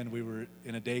same hand, we were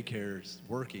in a daycare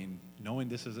working, knowing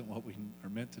this isn't what we are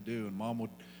meant to do. And Mom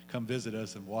would come visit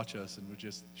us and watch us,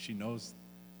 and she knows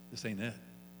this ain't it.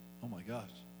 Oh my gosh.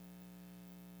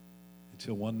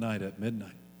 Until one night at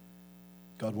midnight,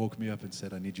 God woke me up and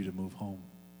said, I need you to move home.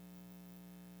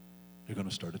 You're going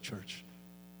to start a church.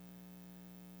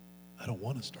 I don't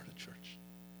want to start a church.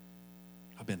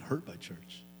 I've been hurt by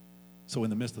church. So in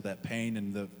the midst of that pain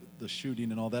and the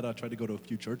shooting and all that, I tried to go to a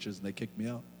few churches and they kicked me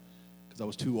out because I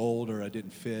was too old or I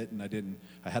didn't fit and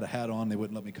I had a hat on, they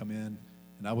wouldn't let me come in.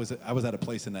 And I was at a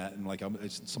place in that and like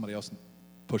it's somebody else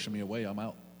pushing me away, I'm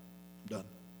out. I'm done.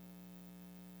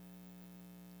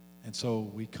 And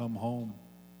so we come home.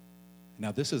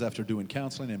 Now this is after doing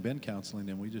counseling and been counseling,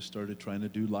 and we just started trying to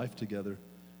do life together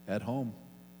at home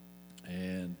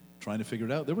and trying to figure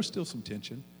it out. There was still some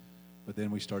tension, but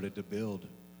then we started to build.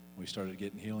 We started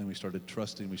getting healing. We started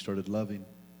trusting. We started loving,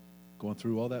 going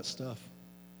through all that stuff.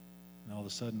 And all of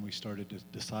a sudden, we started to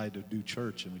decide to do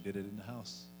church, and we did it in the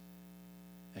house.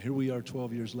 And here we are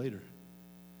 12 years later.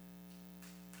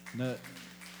 Isn't that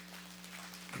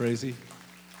crazy?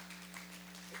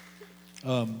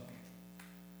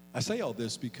 I say all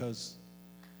this because,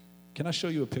 can I show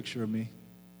you a picture of me?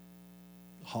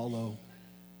 Hollow.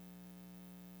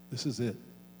 This is it.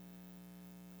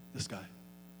 This guy.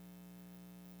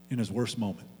 In his worst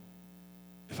moment.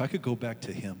 If I could go back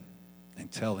to him and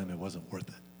tell him it wasn't worth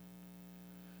it.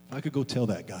 If I could go tell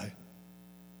that guy,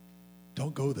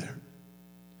 don't go there.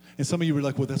 And some of you were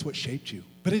like, well, that's what shaped you.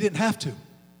 But it didn't have to.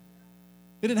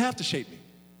 It didn't have to shape me.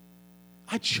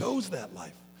 I chose that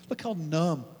life. Look how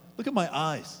numb. Look at my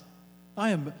eyes. I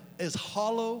am as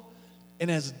hollow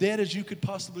and as dead as you could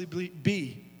possibly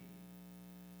be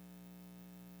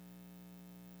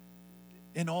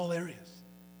in all areas,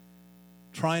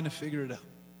 trying to figure it out.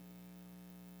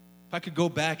 If I could go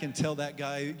back and tell that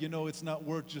guy, it's not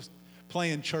worth just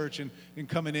playing church and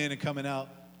coming in and coming out.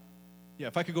 Yeah,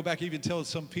 if I could go back and even tell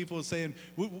some people saying,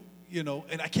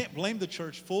 and I can't blame the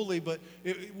church fully, but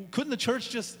couldn't the church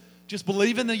just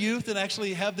believe in the youth and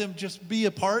actually have them just be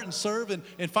a part and serve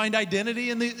and find identity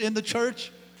in the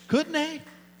church? Couldn't they?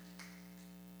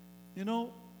 But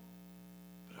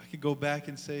I could go back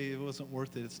and say it wasn't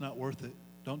worth it. It's not worth it.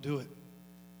 Don't do it.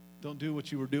 Don't do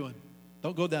what you were doing.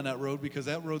 Don't go down that road because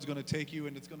that road's going to take you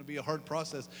and it's going to be a hard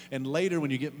process. And later when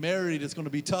you get married, it's going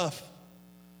to be tough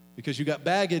because you got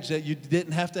baggage that you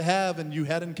didn't have to have and you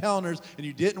had encounters and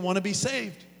you didn't want to be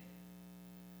saved.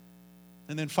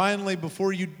 And then finally,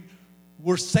 before you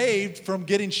were saved from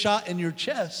getting shot in your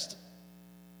chest,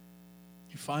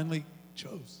 you finally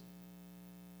chose.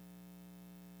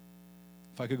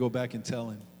 If I could go back and tell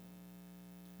him,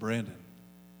 Branden,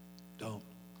 don't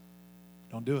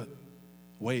do it.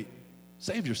 Wait.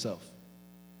 Save yourself.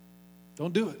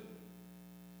 Don't do it.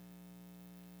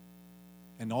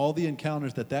 And all the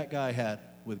encounters that guy had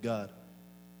with God,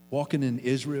 walking in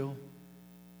Israel,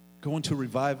 going to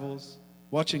revivals,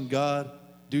 watching God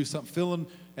do something, feeling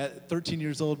at 13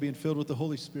 years old, being filled with the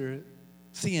Holy Spirit,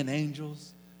 seeing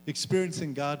angels,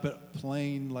 experiencing God, but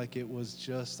playing like it was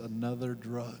just another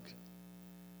drug.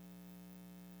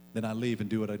 Then I leave and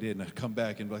do what I did, and I come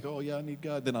back and be like, oh, yeah, I need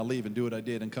God. Then I leave and do what I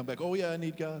did and come back, oh, yeah, I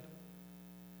need God.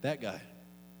 That guy.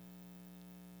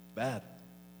 Bad.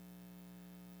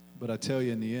 But I tell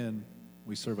you, in the end,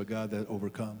 we serve a God that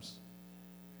overcomes.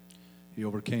 He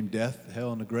overcame death,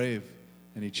 hell, and the grave,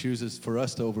 and he chooses for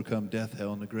us to overcome death,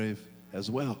 hell, and the grave as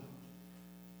well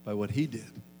by what he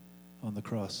did on the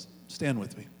cross. Stand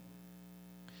with me.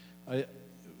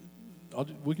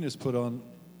 We can just put on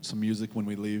some music when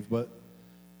we leave, but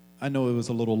I know it was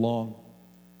a little long,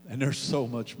 and there's so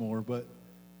much more, but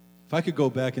if I could go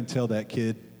back and tell that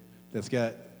kid that's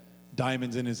got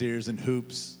diamonds in his ears and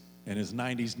hoops and his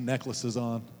 90s necklaces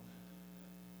on,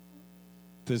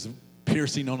 there's a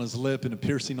piercing on his lip and a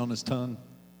piercing on his tongue,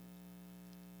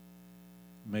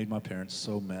 made my parents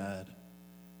so mad.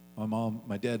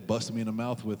 My dad busted me in the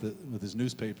mouth with his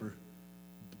newspaper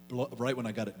right when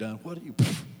I got it done. What are you?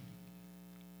 That's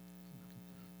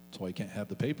why you can't have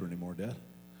the paper anymore, Dad.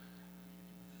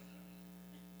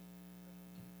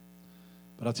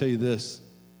 But I'll tell you this,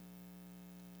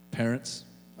 parents,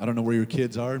 I don't know where your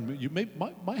kids are. You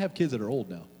might have kids that are old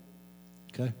now.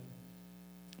 Okay?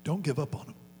 Don't give up on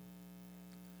them.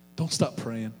 Don't stop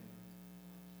praying.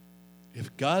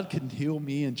 If God can heal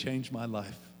me and change my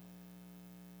life,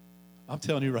 I'm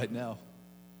telling you right now,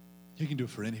 He can do it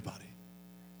for anybody.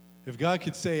 If God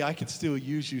could say, I could still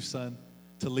use you, son,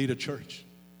 to lead a church,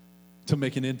 to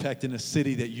make an impact in a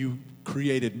city that you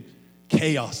created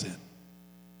chaos in.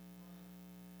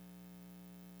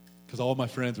 Because all my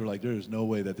friends were like, there's no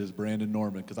way that this Branden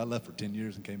Norman, because I left for 10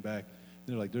 years and came back.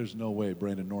 They're like, there's no way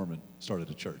Branden Norman started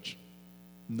a church.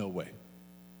 No way.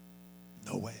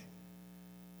 No way.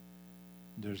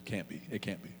 Can't be. It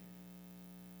can't be.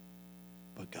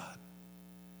 But God.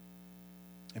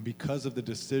 And because of the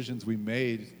decisions we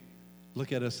made,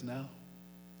 look at us now.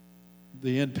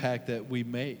 The impact that we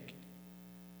make.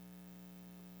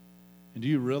 And do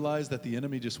you realize that the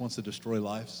enemy just wants to destroy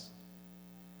lives?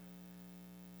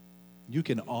 You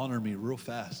can honor me real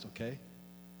fast, okay?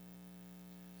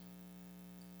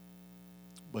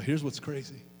 But here's what's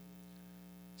crazy.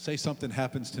 Say something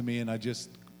happens to me and I just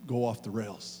go off the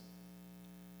rails.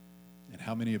 And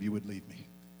how many of you would leave me?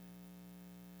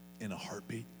 In a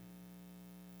heartbeat?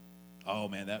 Oh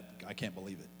man, I can't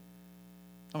believe it.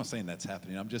 I'm not saying that's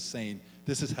happening. I'm just saying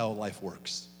this is how life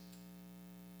works.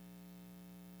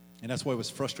 And that's why it was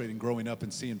frustrating growing up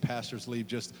and seeing pastors leave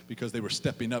just because they were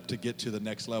stepping up to get to the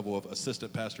next level of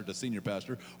assistant pastor to senior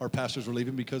pastor. Our pastors were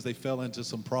leaving because they fell into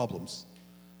some problems.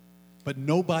 But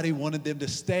nobody wanted them to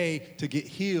stay to get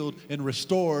healed and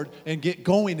restored and get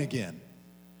going again.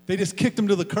 They just kicked them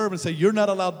to the curb and say, you're not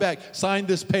allowed back. Sign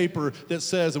this paper that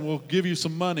says, and we'll give you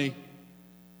some money.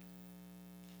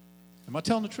 Am I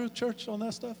telling the truth, church, on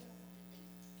that stuff?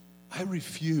 I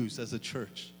refuse as a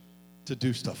church to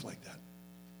do stuff like that.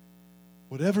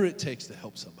 Whatever it takes to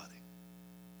help somebody.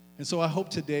 And so I hope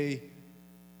today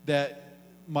that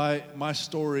my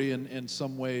story in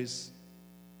some ways,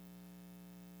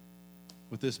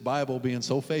 with this Bible being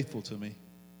so faithful to me,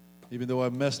 even though I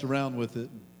messed around with it,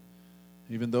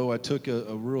 even though I took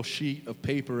a real sheet of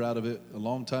paper out of it a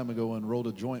long time ago and rolled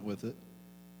a joint with it.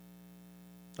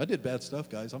 I did bad stuff,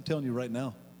 guys. I'm telling you right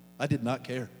now. I did not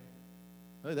care.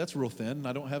 Hey, that's real thin.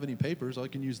 I don't have any papers. I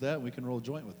can use that and we can roll a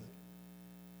joint with it.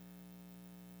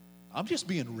 I'm just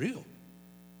being real.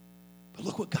 But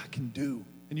look what God can do.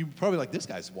 And you're probably like, this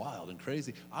guy's wild and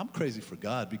crazy. I'm crazy for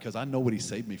God because I know what He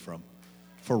saved me from.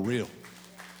 For real.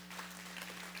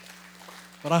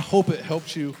 But I hope it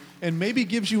helps you and maybe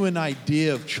gives you an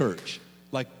idea of church,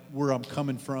 like where I'm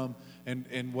coming from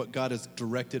and what God has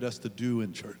directed us to do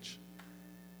in church.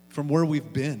 From where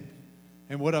we've been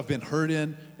and what I've been hurt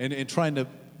in and trying to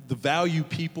value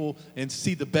people and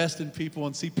see the best in people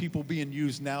and see people being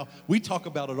used now. We talk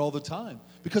about it all the time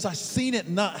because I've seen it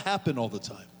not happen all the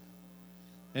time.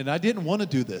 And I didn't want to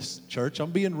do this, church.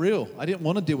 I'm being real. I didn't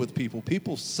want to deal with people.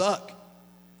 People suck.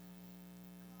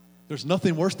 There's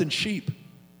nothing worse than sheep.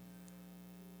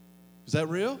 Is that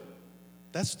real?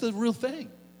 That's the real thing.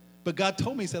 But God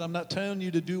told me, He said, I'm not telling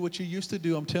you to do what you used to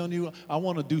do. I'm telling you I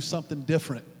want to do something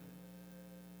different.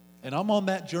 And I'm on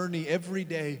that journey every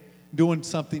day doing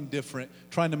something different,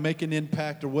 trying to make an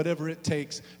impact or whatever it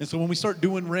takes. And so when we start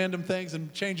doing random things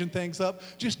and changing things up,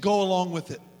 just go along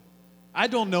with it. I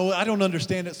don't know, I don't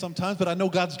understand it sometimes, but I know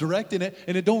God's directing it,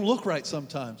 and it don't look right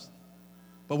sometimes.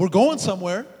 But we're going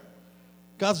somewhere.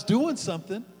 God's doing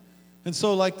something. And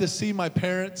so like to see my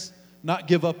parents not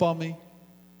give up on me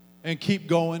and keep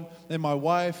going, and my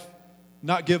wife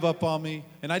not give up on me,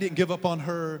 and I didn't give up on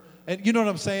her, and you know what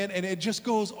I'm saying? And it just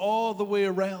goes all the way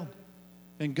around.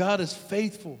 And God is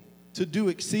faithful to do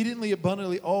exceedingly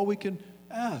abundantly all we can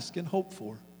ask and hope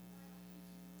for.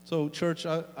 So church,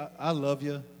 I love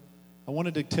you. I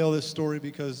wanted to tell this story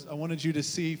because I wanted you to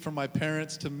see from my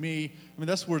parents to me. I mean,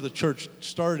 that's where the church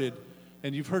started.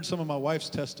 And you've heard some of my wife's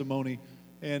testimony.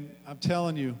 And I'm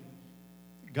telling you,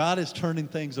 God is turning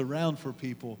things around for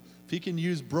people. If He can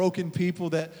use broken people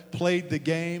that played the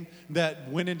game, that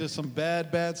went into some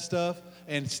bad stuff,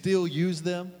 and still use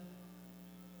them.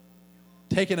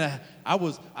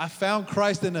 I found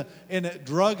Christ in a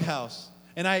drug house.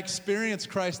 And I experienced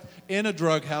Christ in a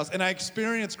drug house. And I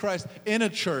experienced Christ in a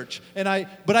church.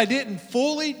 But I didn't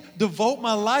fully devote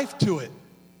my life to it.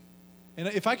 And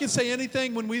if I can say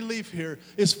anything when we leave here,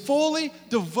 is fully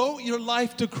devote your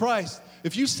life to Christ.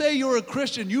 If you say you're a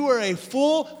Christian, you are a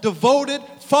full, devoted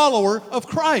follower of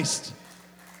Christ.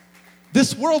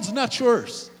 This world's not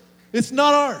yours. It's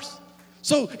not ours.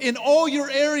 So in all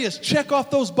your areas, check off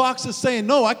those boxes saying,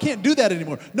 no, I can't do that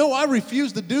anymore. No, I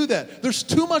refuse to do that. There's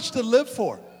too much to live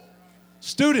for.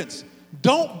 Students,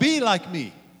 don't be like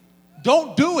me.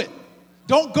 Don't do it.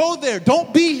 Don't go there.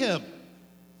 Don't be him.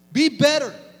 Be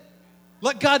better.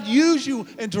 Let God use you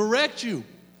and direct you.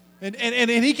 And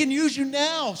He can use you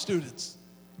now, students.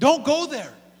 Don't go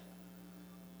there.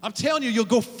 I'm telling you, you'll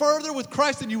go further with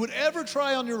Christ than you would ever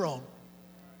try on your own.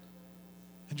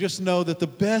 And just know that the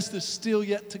best is still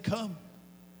yet to come.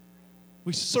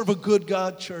 We serve a good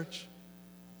God, church.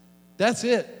 That's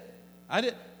it.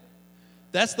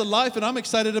 That's the life, and I'm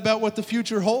excited about what the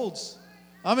future holds.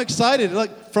 I'm excited.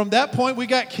 Like, from that point, we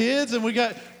got kids, and we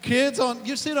got kids on.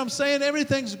 You see what I'm saying?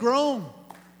 Everything's grown.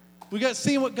 We got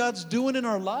seeing what God's doing in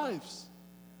our lives.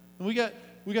 And we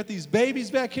got these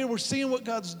babies back here. We're seeing what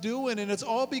God's doing, and it's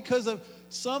all because of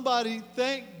somebody.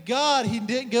 Thank God He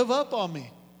didn't give up on me.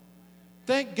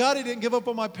 Thank God He didn't give up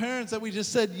on my parents, that we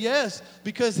just said yes,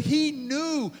 because He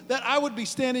knew that I would be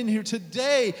standing here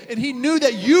today, and He knew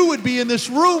that you would be in this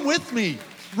room with me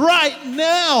right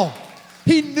now.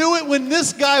 He knew it when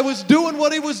this guy was doing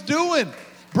what he was doing.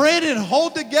 Branden,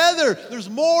 hold together. There's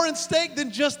more at stake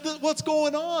than just what's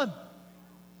going on.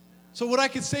 So what I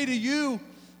can say to you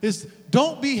is,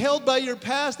 don't be held by your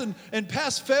past and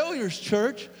past failures,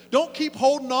 church. Don't keep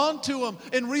holding on to them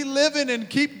and reliving and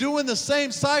keep doing the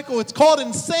same cycle. It's called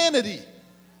insanity.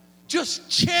 Just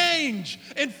change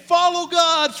and follow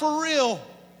God for real,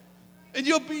 and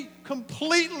you'll be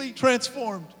completely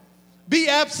transformed. Be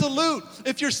absolute.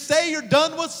 If you say you're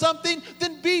done with something,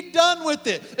 then be done with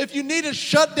it. If you need to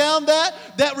shut down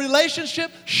that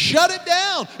relationship, shut it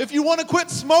down. If you want to quit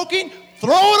smoking,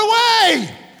 throw it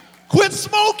away. Quit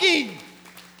smoking.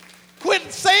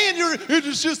 Quit saying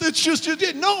it's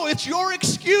just. No, it's your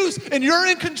excuse, and you're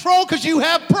in control because you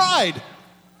have pride.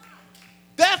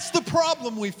 That's the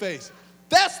problem we face.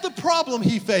 That's the problem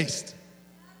he faced.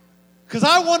 Because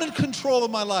I wanted control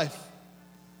of my life.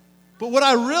 But what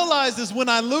I realized is when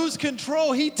I lose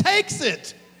control, He takes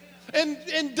it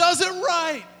and does it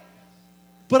right.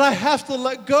 But I have to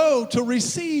let go to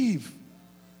receive.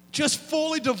 Just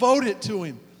fully devote it to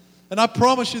Him. And I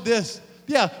promise you this.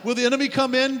 Yeah, will the enemy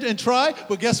come in and try?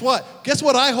 But guess what? Guess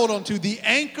what I hold on to? The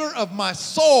anchor of my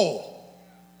soul.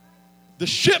 The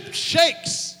ship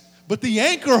shakes, but the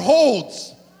anchor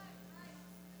holds.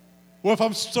 Well, if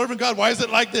I'm serving God, why is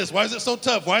it like this? Why is it so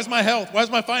tough? Why is my health? Why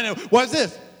is my finance? Why is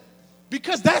this?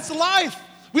 Because that's life.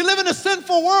 We live in a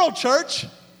sinful world, church.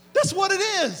 That's what it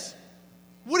is.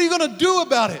 What are you going to do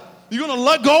about it? You're going to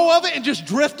let go of it and just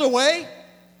drift away?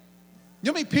 You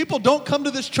know how many people don't come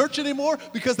to this church anymore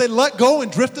because they let go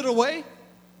and drifted away?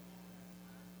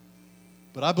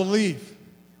 But I believe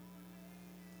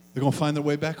they're going to find their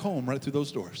way back home right through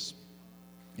those doors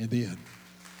in the end.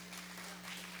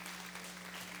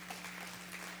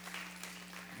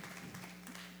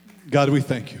 God, we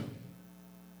thank you.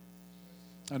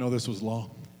 I know this was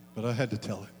long, but I had to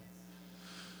tell it.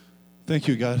 Thank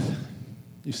you, God.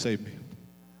 You saved me.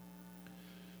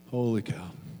 Holy cow.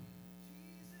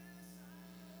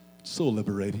 So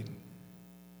liberating.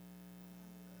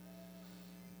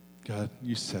 God,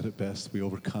 you said it best. We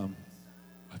overcome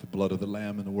by the blood of the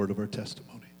Lamb and the word of our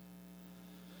testimony.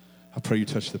 I pray you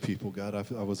touch the people, God.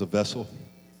 I was a vessel.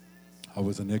 I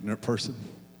was an ignorant person.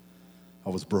 I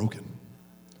was broken.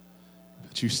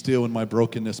 But you still, in my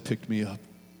brokenness, picked me up.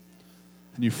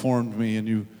 And you formed me and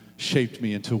you shaped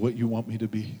me into what you want me to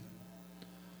be.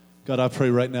 God, I pray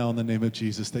right now in the name of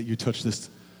Jesus that you touch this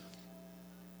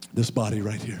body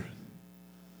right here.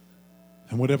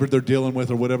 And whatever they're dealing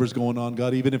with or whatever's going on,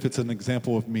 God, even if it's an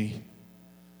example of me,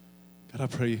 God, I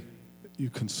pray that you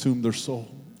consume their soul,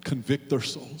 convict their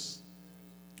souls.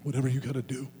 Whatever you got to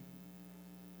do.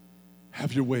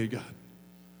 Have your way, God.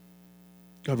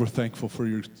 God, we're thankful for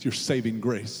your saving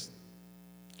grace.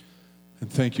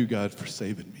 And thank you, God, for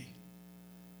saving me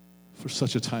for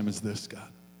such a time as this,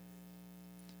 God,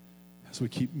 as we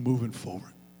keep moving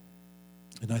forward.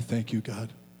 And I thank you,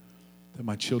 God, that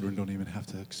my children don't even have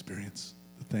to experience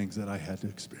the things that I had to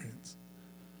experience.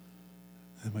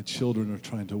 And my children are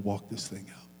trying to walk this thing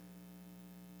out.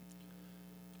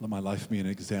 Let my life be an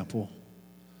example.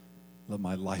 Let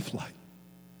my lifeline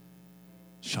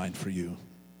shine for you.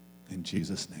 In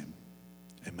Jesus' name,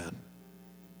 amen.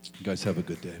 You guys have a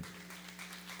good day.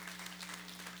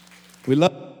 We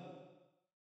love